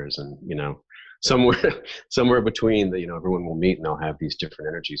desires. And, somewhere between everyone will meet and they'll have these different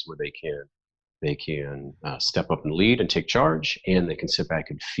energies where they can step up and lead and take charge, and they can sit back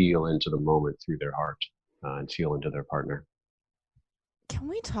and feel into the moment through their heart and feel into their partner. Can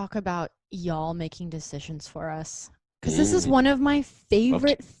we talk about y'all making decisions for us? Because this is one of my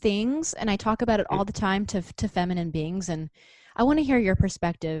favorite things, and I talk about it all the time to feminine beings, and I want to hear your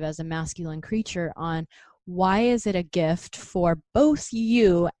perspective as a masculine creature on why is it a gift for both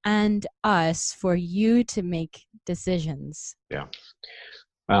you and us for you to make decisions? Yeah.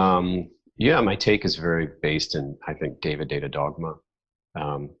 Yeah, my take is very based in, I think, David Data dogma.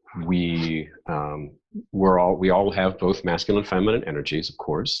 Um, we all have both masculine and feminine energies, of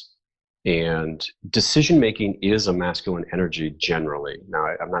course, and decision making is a masculine energy generally. Now,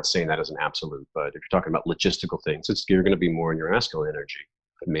 I'm not saying that as an absolute, but if you're talking about logistical things, you're going to be more in your masculine energy,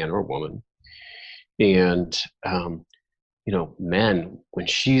 man or woman. And men, when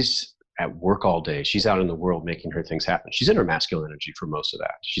she's at work all day, she's out in the world making her things happen. She's in her masculine energy for most of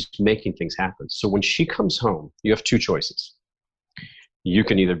that. She's making things happen. So when she comes home, you have two choices. You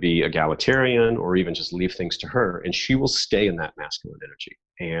can either be egalitarian or even just leave things to her, and she will stay in that masculine energy.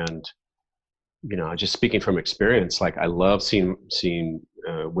 And just speaking from experience, like I love seeing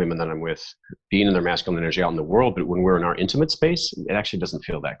women that I'm with being in their masculine energy out in the world, but when we're in our intimate space, it actually doesn't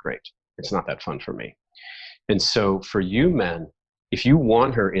feel that great. It's not that fun for me. And so for you men, if you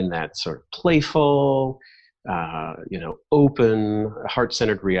want her in that sort of playful, open,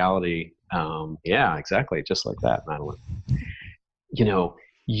 heart-centered reality, yeah, exactly, just like that, Madeline.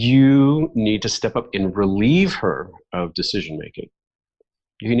 You need to step up and relieve her of decision making.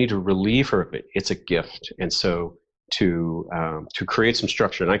 You need to relieve her of it. It's a gift. And so to create some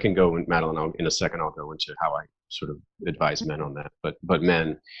structure, and I can go, Madeline, in a second, I'll go into how I sort of advise men on that. But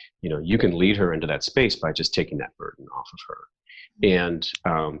men, you can lead her into that space by just taking that burden off of her. And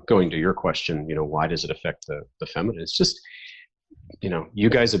going to your question, why does it affect the feminine? It's just, you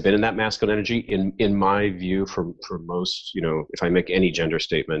guys have been in that masculine energy. In my view, for most, if I make any gender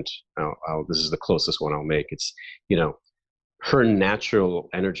statement, this is the closest one I'll make. It's, her natural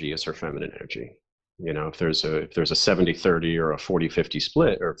energy is her feminine energy. If there's a 70-30 or a 40-50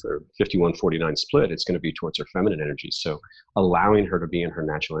 split or 51-49 split, it's going to be towards her feminine energy. So allowing her to be in her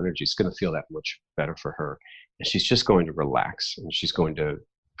natural energy is going to feel that much better for her. And she's just going to relax, and she's going to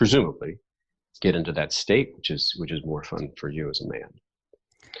presumably get into that state, which is more fun for you as a man.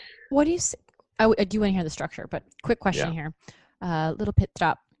 What do you say? I do want to hear the structure, but quick question here. Little pit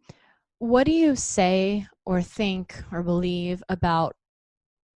stop. What do you say or think or believe about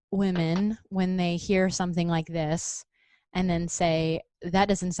women when they hear something like this and then say, that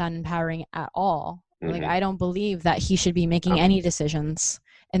doesn't sound empowering at all? Mm-hmm. Like, I don't believe that he should be making any decisions.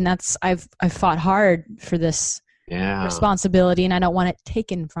 And that's, I've fought hard for this responsibility, and I don't want it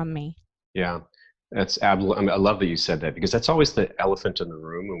taken from me. Yeah. I love that you said that, because that's always the elephant in the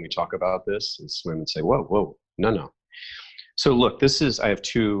room when we talk about this, is women say, whoa, no. So look, I have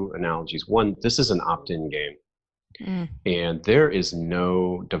two analogies. One, this is an opt-in game. And there is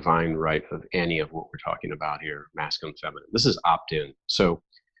no divine right of any of what we're talking about here, masculine, feminine. This is opt-in. So,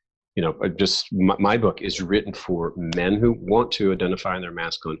 my book is written for men who want to identify in their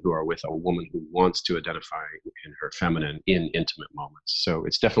masculine, who are with a woman who wants to identify in her feminine in intimate moments. So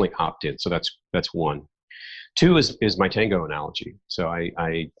it's definitely opt-in. So that's one. Two is my tango analogy. So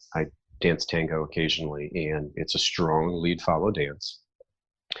I dance tango occasionally, and it's a strong lead follow dance.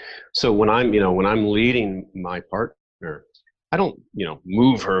 So when I'm leading my partner, I don't,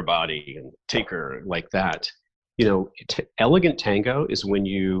 move her body and take her like that. Elegant tango is when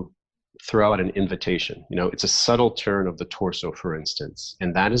you throw out an invitation. It's a subtle turn of the torso, for instance,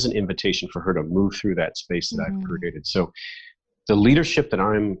 and that is an invitation for her to move through that space that I've created. So the leadership that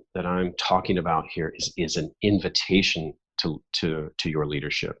I'm talking about here is an invitation to your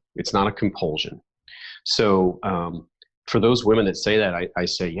leadership. It's not a compulsion. So for those women that say that, I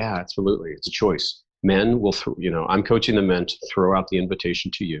say, yeah, absolutely, it's a choice. Men will, I'm coaching the men to throw out the invitation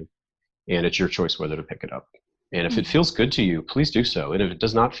to you, and it's your choice whether to pick it up. And if it feels good to you, please do so. And if it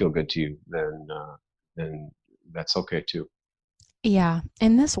does not feel good to you, then that's okay too. Yeah.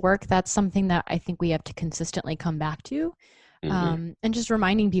 In this work, that's something that I think we have to consistently come back to. And just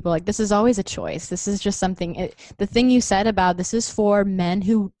reminding people, like, this is always a choice. This is just something, the thing you said about this is for men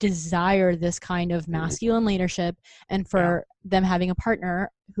who desire this kind of masculine leadership, and for them having a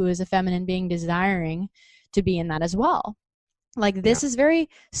partner who is a feminine being desiring to be in that as well. Like, this is very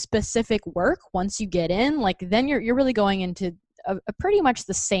specific work. Once you get in, like, then you're really going into a pretty much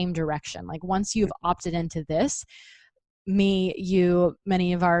the same direction. Like, once you've opted into this, me, you,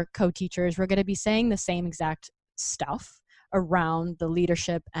 many of our co-teachers, we're going to be saying the same exact stuff around the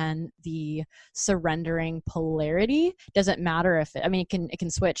leadership and the surrendering polarity. Doesn't matter if it can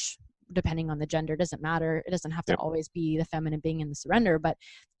switch depending on the gender. Doesn't matter. It doesn't have to always be the feminine being in the surrender, but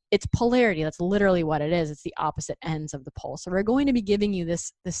it's polarity. That's literally what it is. It's the opposite ends of the pole. So we're going to be giving you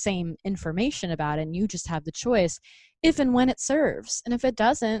the same information about it, and you just have the choice if and when it serves. And if it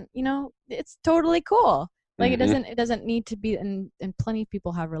doesn't, it's totally cool. Like Mm-hmm. it doesn't need to be, and plenty of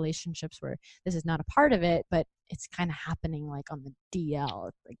people have relationships where this is not a part of it, but it's kind of happening like on the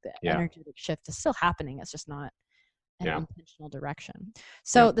DL. Like the Yeah. energetic shift is still happening. It's just not an Yeah. intentional direction. Yeah.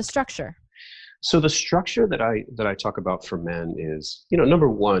 So the structure. So the structure that I talk about for men is, number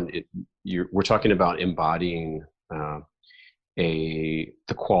one, we're talking about embodying uh,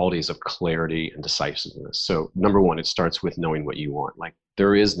 the qualities of clarity and decisiveness. So number one, it starts with knowing what you want. Like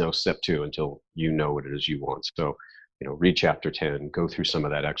there is no step two until you know what it is you want. So, read chapter 10, go through some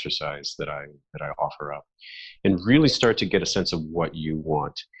of that exercise that I offer up, and really start to get a sense of what you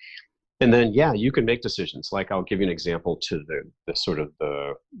want. And then, yeah, you can make decisions. Like I'll give you an example to the sort of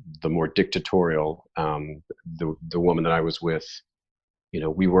the more dictatorial, the woman that I was with.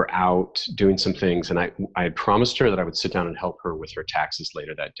 We were out doing some things, and I had promised her that I would sit down and help her with her taxes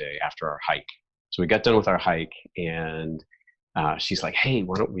later that day after our hike. So we got done with our hike, and she's like, "Hey,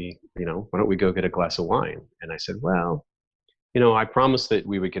 why don't we go get a glass of wine?" And I said, "Well, I promised that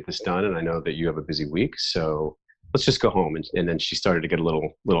we would get this done, and I know that you have a busy week, so let's just go home." And then she started to get a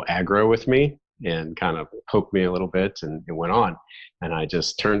little aggro with me and kind of poked me a little bit, and it went on. And I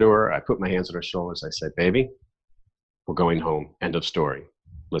just turned to her, I put my hands on her shoulders, I said, "Baby, we're going home. End of story.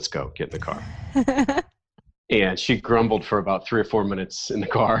 Let's go. Get in the car." And she grumbled for about 3 or 4 minutes in the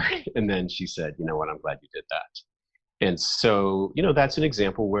car. And then she said, "You know what? I'm glad you did that." And so, that's an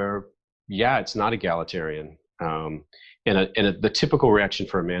example where, yeah, it's not egalitarian. The typical reaction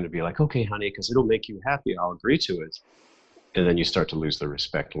for a man to be like, "Okay, honey, because it'll make you happy, I'll agree to it." And then you start to lose the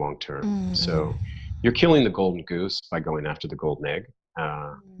respect long term. Mm-hmm. So you're killing the golden goose by going after the golden egg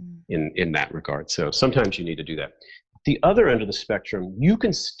in that regard. So sometimes you need to do that. The other end of the spectrum, you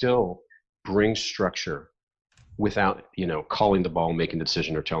can still bring structure without, calling the ball, making the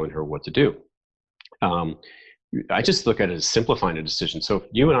decision, or telling her what to do. I just look at it as simplifying a decision. So if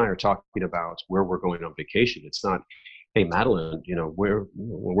you and I are talking about where we're going on vacation, it's not, "Hey, Madeline, where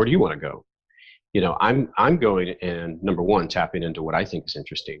do you want to go?" I'm going and, number one, tapping into what I think is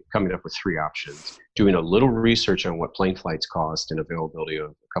interesting, coming up with 3 options, doing a little research on what plane flights cost and availability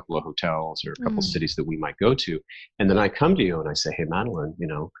of a couple of hotels or a couple cities that we might go to. And then I come to you and I say, "Hey, Madeline,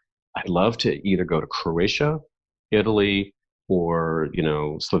 I'd love to either go to Croatia, Italy, or,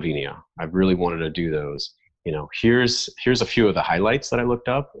 Slovenia. I've really wanted to do those. Here's a few of the highlights that I looked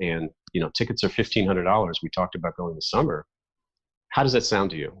up, and, tickets are $1,500. We talked about going this summer. How does that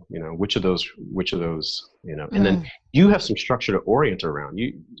sound to you? Which of those, and then you have some structure to orient around.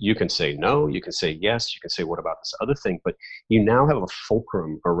 You can say no, you can say yes, you can say, what about this other thing? But you now have a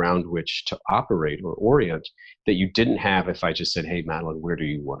fulcrum around which to operate or orient that you didn't have if I just said, "Hey, Madeline, where do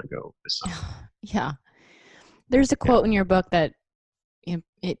you want to go this summer?" Yeah. There's a quote in your book that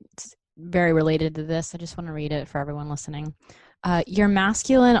it's very related to this. I just want to read it for everyone listening. Your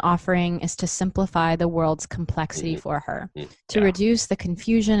masculine offering is to simplify the world's complexity for her, to reduce the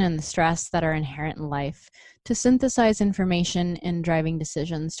confusion and the stress that are inherent in life, to synthesize information in driving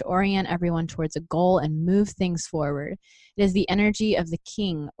decisions, to orient everyone towards a goal and move things forward. It is the energy of the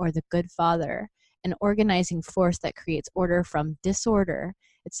king or the good father, an organizing force that creates order from disorder.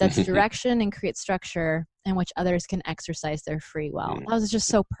 It sets direction and creates structure in which others can exercise their free will. That was just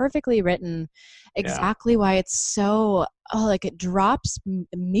so perfectly written. Exactly why it's so, like it drops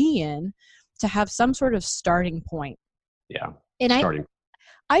me in to have some sort of starting point. Yeah. And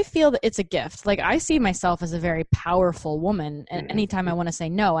I feel that it's a gift. Like I see myself as a very powerful woman. And anytime I want to say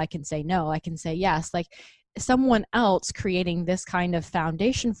no, I can say no. I can say yes. Like someone else creating this kind of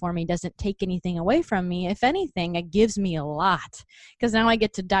foundation for me doesn't take anything away from me. If anything, it gives me a lot, because now I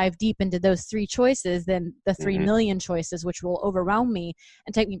get to dive deep into those 3 choices than the 3 million choices, which will overwhelm me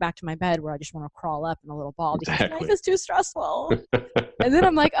and take me back to my bed where I just want to crawl up in a little ball because life is too stressful. And then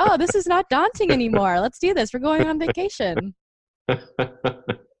I'm like, oh, this is not daunting anymore. Let's do this. We're going on vacation.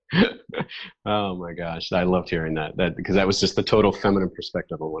 Oh my gosh, I loved hearing that because that was just the total feminine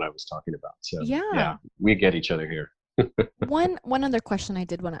perspective on what I was talking about. So yeah, we get each other here. One other question I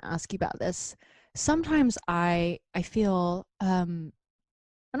did want to ask you about this. Sometimes I feel I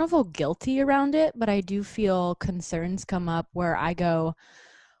don't feel guilty around it, but I do feel concerns come up where I go,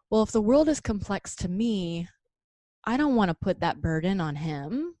 well, if the world is complex to me, I don't want to put that burden on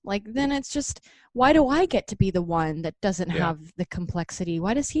him. Like, then it's just, why do I get to be the one that doesn't have the complexity?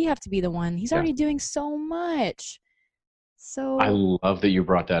 Why does he have to be the one? He's already doing so much. So I love that you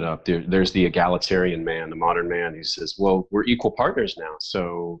brought that up. There's the egalitarian man, the modern man who says, well, we're equal partners now.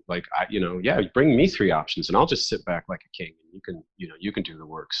 So like, bring me 3 options and I'll just sit back like a king and you can do the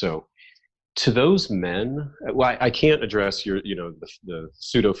work. So to those men, well, I can't address your, the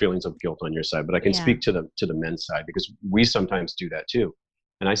pseudo feelings of guilt on your side, but I can speak to the men's side because we sometimes do that too.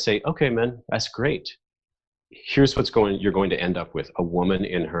 And I say, okay, men, that's great. here's you're going to end up with a woman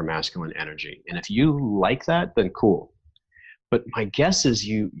in her masculine energy. And if you like that, then cool. But my guess is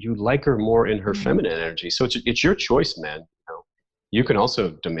you like her more in her feminine energy. So it's your choice, man. You can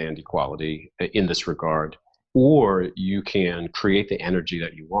also demand equality in this regard, or you can create the energy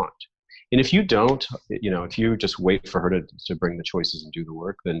that you want. And if you don't, if you just wait for her to bring the choices and do the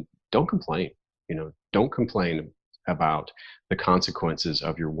work, then don't complain. Don't complain about the consequences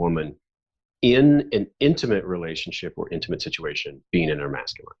of your woman in an intimate relationship or intimate situation being in her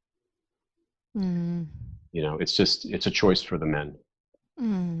masculine. Mm. It's a choice for the men.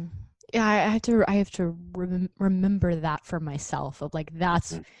 Mm. Yeah, I have to remember that for myself of like,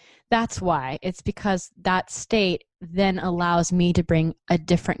 that's why. It's because that state then allows me to bring a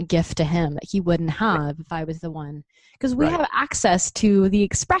different gift to him that he wouldn't have if I was the one. Because we have access to the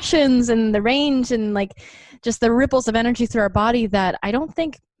expressions and the range and like just the ripples of energy through our body that I don't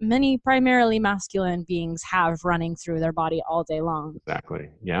think many primarily masculine beings have running through their body all day long. Exactly.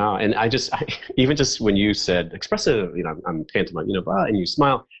 Yeah. And even just when you said expressive, I'm pantomime, blah, and you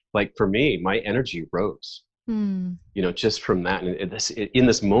smile, like for me, my energy rose. Just from that. And in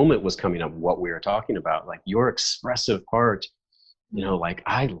this moment was coming up what we were talking about, like your expressive part, like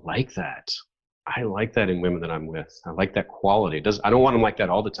I like that. I like that in women that I'm with. I like that quality. I don't want them like that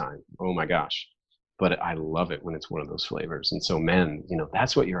all the time. Oh my gosh. But I love it when it's one of those flavors. And so men,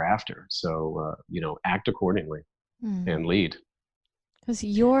 that's what you're after. So, act accordingly and lead. Because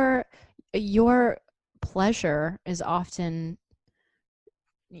your pleasure is often,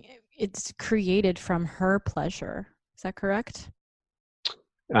 it's created from her pleasure. Is that correct?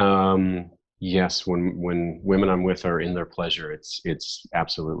 Yes. When women I'm with are in their pleasure, it's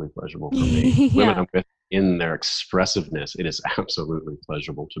absolutely pleasurable for me. Yeah. Women I'm with in their expressive-ness, it is absolutely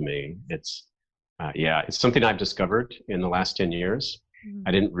pleasurable to me. It's something I've discovered in the last 10 years.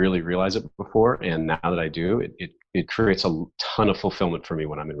 I didn't really realize it before. And now that I do, it creates a ton of fulfillment for me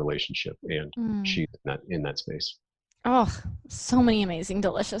when I'm in a relationship and she's in that space. Oh, so many amazing,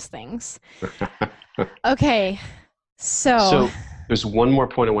 delicious things. Okay. So there's one more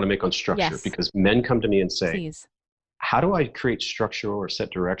point I want to make on structure, because men come to me and say, please, how do I create structure or set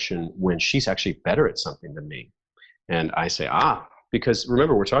direction when she's actually better at something than me? And I say, because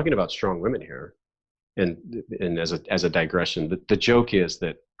remember, we're talking about strong women here. And as a digression, the joke is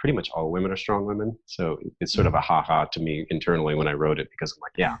that pretty much all women are strong women. So it's sort of a ha-ha to me internally when I wrote it, because I'm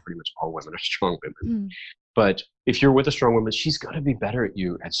like, yeah, pretty much all women are strong women. But if you're with a strong woman, she's got to be better at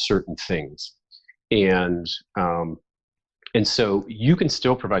you at certain things. And so you can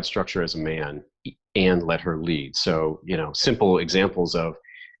still provide structure as a man and let her lead. So, simple examples of,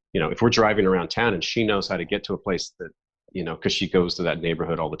 if we're driving around town and she knows how to get to a place that, because she goes to that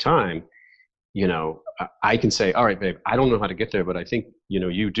neighborhood all the time, I can say, all right, babe, I don't know how to get there, but I think,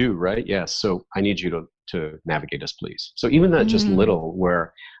 you do, right? Yes. So I need you to navigate us, please. So even that just little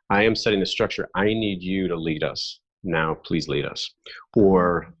where I am setting the structure, I need you to lead us. Now, please lead us.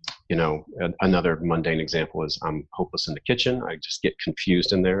 Or, another mundane example is I'm hopeless in the kitchen. I just get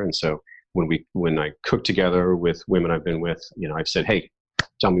confused in there. And so when I cook together with women I've been with, I've said, hey,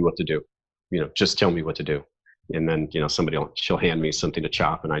 tell me what to do. Just tell me what to do. And then, she'll hand me something to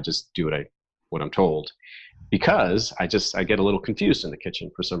chop and I just do what I'm told, because I get a little confused in the kitchen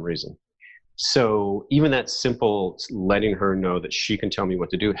for some reason. So even that simple letting her know that she can tell me what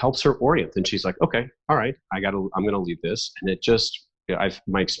to do helps her orient. And she's like, okay, all right, I'm going to leave this. And it just,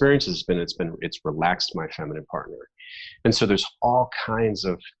 my experience has been, it's relaxed my feminine partner. And so there's all kinds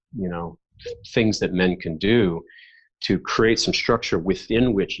of, things that men can do to create some structure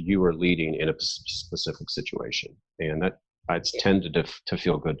within which you are leading in a specific situation. And that it's tended to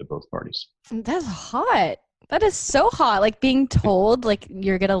feel good to both parties. That's hot. That is so hot. Like being told, like,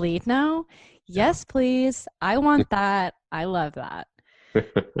 you're going to lead now. Yes, please. I want that. I love that.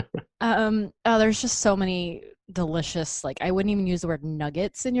 There's just so many delicious, like, I wouldn't even use the word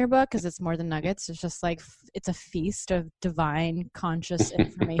nuggets in your book because it's more than nuggets. It's just like, it's a feast of divine conscious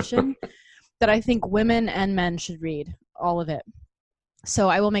information that I think women and men should read, all of it. So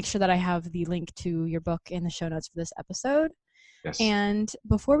I will make sure that I have the link to your book in the show notes for this episode. Yes. And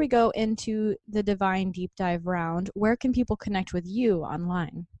before we go into the Divine Deep Dive round, where can people connect with you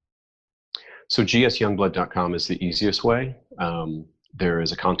online? So gsyoungblood.com is the easiest way. There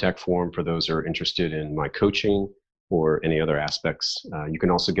is a contact form for those who are interested in my coaching or any other aspects. You can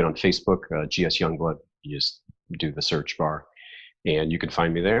also get on Facebook, GS Youngblood. You just do the search bar and you can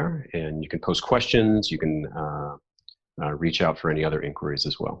find me there, and you can post questions. You can reach out for any other inquiries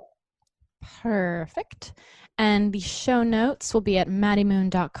as well. Perfect. And the show notes will be at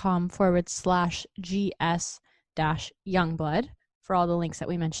maddiemoon.com/GS-Youngblood for all the links that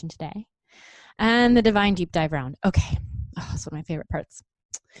we mentioned today. And the divine deep dive round. Okay. Oh, that's one of my favorite parts.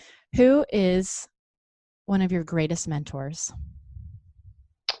 Who is one of your greatest mentors?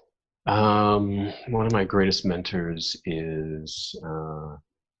 One of my greatest mentors is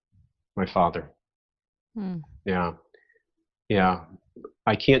my father. Hmm. Yeah, yeah.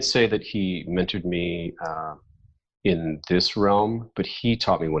 I can't say that he mentored me in this realm, but he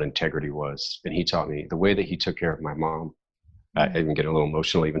taught me what integrity was, and he taught me the way that he took care of my mom. I Hmm. even get a little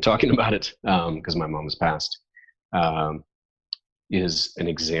emotional even talking about it because my mom has passed. Um, is an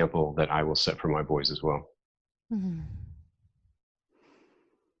example that I will set for my boys as well. Hmm.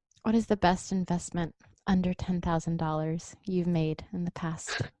 What is the best investment under $10,000 you've made in the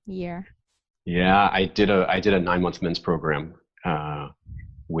past year? Yeah, I did a 9 month men's program, uh,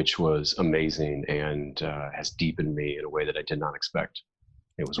 which was amazing and has deepened me in a way that I did not expect.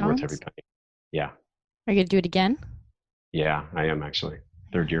 It was worth every Jones? penny. Yeah, Are you going to do it again? yeah, I am actually Yeah.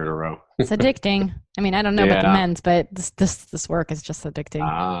 third year in a row. It's addicting. I mean, I don't know about the Yeah. men's, but this work is just addicting.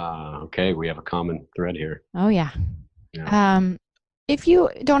 Okay, we have a common thread here. Oh yeah. Yeah. Um, if you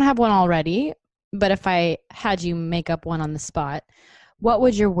don't have one already, but if I had you make up one on the spot, what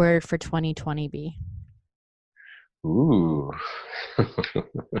would your word for 2020 be? Ooh.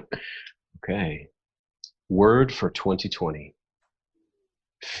 Okay. Word for 2020.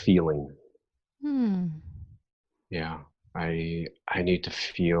 Feeling. Hmm. Yeah. I need to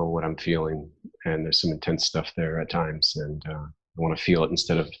feel what I'm feeling, and there's some intense stuff there at times, and I want to feel it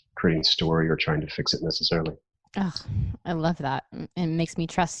instead of creating a story or trying to fix it necessarily. Oh, I love that. It makes me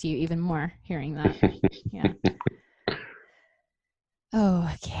trust you even more hearing that. Yeah. Oh,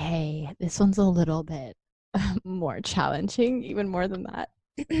 okay. This one's a little bit more challenging, even more than that.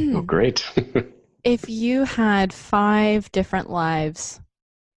 Oh, great. If you had 5 different lives,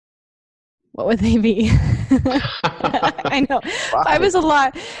 what would they be? I know 5 Five. is a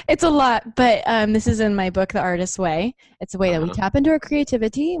lot. It's a lot, but this is in my book, The Artist's Way. It's a way that we Uh-huh. tap into our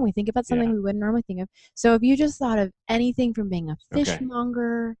creativity and we think about something Yeah. we wouldn't normally think of. So if you just thought of anything from being a Okay.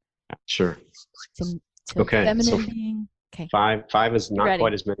 fishmonger Sure. to Okay. So feminine being, okay, five is you not ready?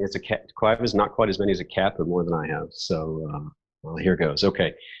 quite as many as a cat. Five is not quite as many as a cat, but more than I have. So well, here goes.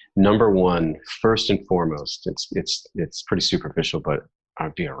 Okay. Number one, first and foremost, it's pretty superficial, but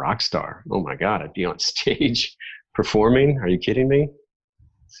I'd be a rock star. Oh my God, I'd be on stage performing. Are you kidding me?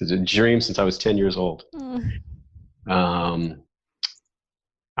 This is a dream since I was 10 years old. Mm. Um,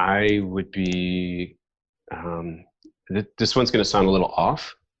 I would be. Um, this one's going to sound a little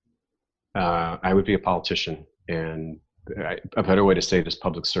off. I would be a politician, and a better way to say it is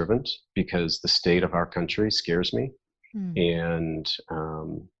public servant, because the state of our country scares me, Mm. and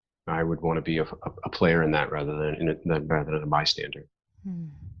I would want to be a player in that rather than a bystander. Mm.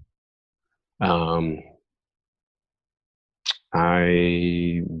 Um,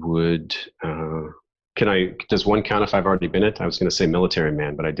 I would. Can I? Does one count if I've already been it? I was going to say military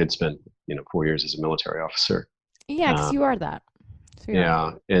man, but I did spend 4 years as a military officer. Yeah, because Uh, you are that. So you're,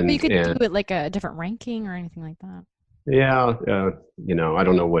 yeah, but you and could do and it like a different ranking or anything like that. yeah, I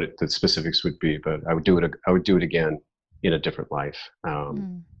don't know what the specifics would be, but I would do it. I would do it again in a different life.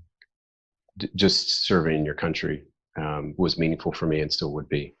 Mm. Just serving your country was meaningful for me and still would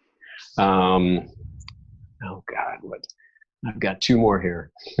be. Um, oh God, what? I've got two more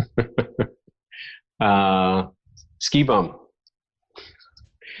here. uh, Ski bum.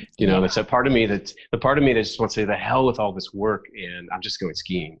 Yeah. That's a part of me that the part of me that just wants to say the hell with all this work, and I'm just going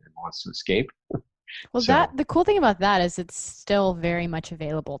skiing and wants to escape. Well, So the cool thing about that is it's still very much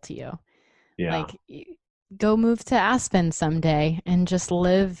available to you. yeah, Like, go move to Aspen someday and just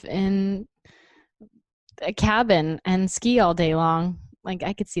live in a cabin and ski all day long. Like,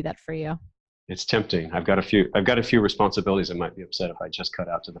 I could see that for you. it's tempting. I've got a few responsibilities. I might be upset if I just cut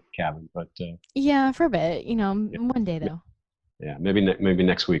out to the cabin, but Yeah, for a bit, yeah, one day though. yeah, maybe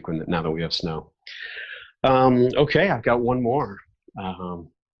next week now that we have snow. Okay, I've got one more. Um,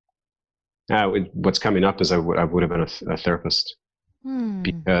 what's coming up is I would have been a therapist, Hmm.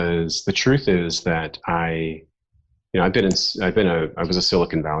 because the truth is that I was a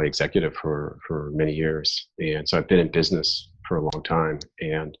Silicon Valley executive for many years, and so I've been in business for a long time.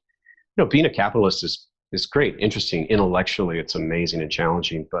 And being a capitalist is great, interesting intellectually. It's amazing and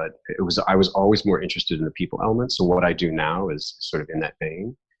challenging, but I was always more interested in the people element. So what I do now is sort of in that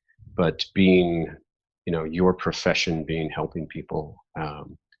vein, but being your profession being helping people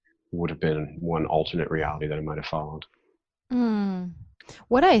would have been one alternate reality that I might have followed. Hmm.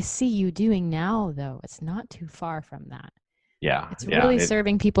 What I see you doing now, though, it's not too far from that. Yeah, It's yeah, really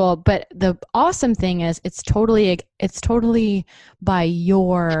serving people, but the awesome thing is it's totally by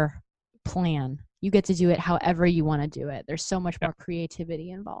your plan. You get to do it however you want to do it. There's so much yeah. more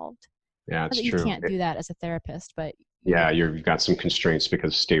creativity involved. Yeah, Not it's that you true. can't do that as a therapist, but Yeah, you've got some constraints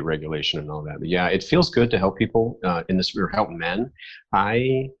because of state regulation and all that. But yeah, it feels good to help people in this, or help men.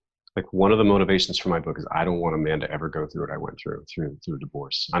 I like one of the motivations for my book is I don't want a man to ever go through what I went through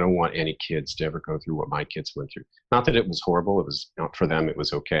divorce. I don't want any kids to ever go through what my kids went through. Not that it was horrible. It was not for them. It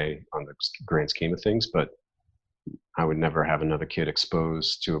was okay on the grand scheme of things, but I would never have another kid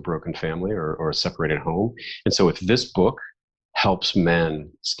exposed to a broken family or a separated home. And so if this book helps men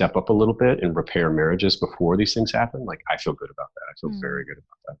step up a little bit and repair marriages before these things happen, like I feel good about that. I feel very good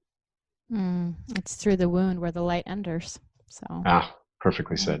about that. It's through the wound where the light enters. So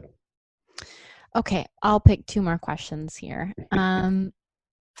perfectly said. Okay, I'll pick 2 more questions here.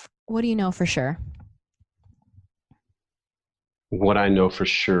 What do you know for sure? What I know for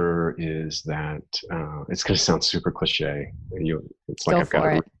sure is that it's going to sound super cliche. It's like I've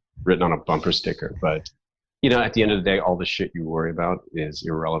got it written on a bumper sticker, but at the end of the day, all the shit you worry about is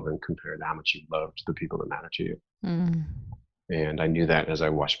irrelevant compared to how much you loved the people that mattered to you. And I knew that as I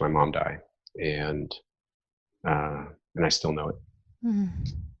watched my mom die, and I still know it.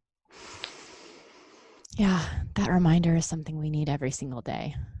 Yeah, that reminder is something we need every single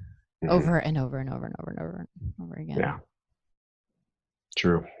day, over and over and over and over and over and over again. Yeah,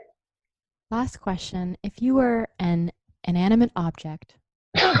 true. Last question: if you were an inanimate object,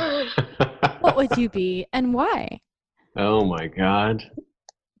 what would you be and why? Oh my God.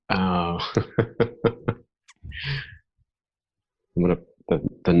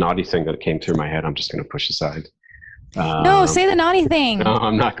 The naughty thing that came through my head, I'm just going to push aside. No, say the naughty thing. No,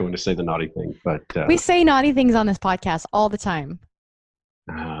 I'm not going to say the naughty thing, but we say naughty things on this podcast all the time.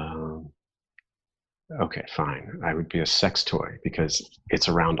 Okay, fine. I would be a sex toy because it's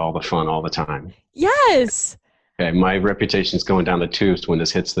around all the fun all the time. Yes. Okay, my reputation's going down the tubes when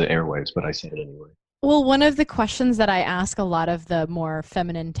this hits the airwaves, but I say it anyway. Well, one of the questions that I ask a lot of the more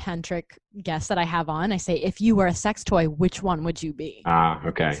feminine tantric guests that I have on, I say, if you were a sex toy, which one would you be?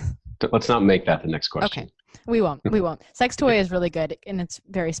 Okay. Let's not make that the next question. Okay. We won't. Sex toy is really good, and it's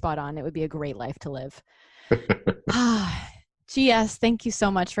very spot on. It would be a great life to live. GS, thank you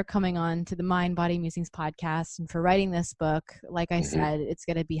so much for coming on to the Mind, Body, Musings podcast and for writing this book. Like I said, it's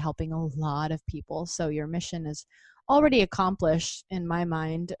going to be helping a lot of people. So your mission is already accomplished in my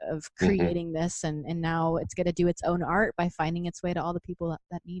mind of creating this, and now it's going to do its own art by finding its way to all the people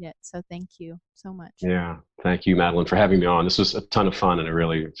that need it. So thank you so much. Yeah. Thank you, Madeline, for having me on. This was a ton of fun, and I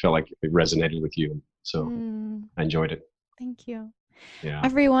really feel like it resonated with you. So I enjoyed it. Thank you. Yeah.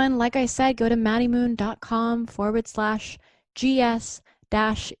 Everyone, like I said, go to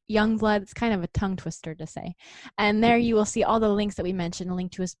maddiemoon.com/GS-Youngblood. It's kind of a tongue twister to say. And there you will see all the links that we mentioned, a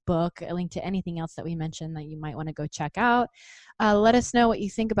link to his book, a link to anything else that we mentioned that you might want to go check out. Let us know what you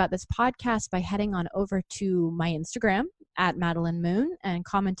think about this podcast by heading on over to my Instagram at Madeline Moon and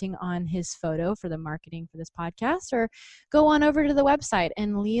commenting on his photo for the marketing for this podcast, or go on over to the website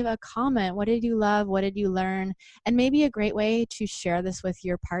and leave a comment. What did you love? What did you learn? And maybe a great way to share this with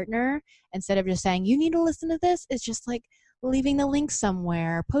your partner, instead of just saying, you need to listen to this, is just like leaving the link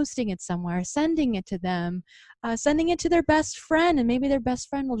somewhere, posting it somewhere, sending it to them, sending it to their best friend, and maybe their best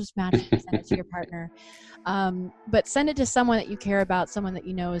friend will just magically send it to your partner. But send it to someone that you care about, someone that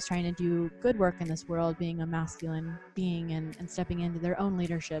you know is trying to do good work in this world, being a masculine being and stepping into their own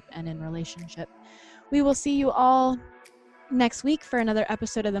leadership and in relationship. We will see you all next week for another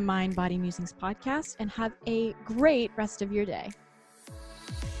episode of the Mind, Body, Musings podcast, and have a great rest of your day.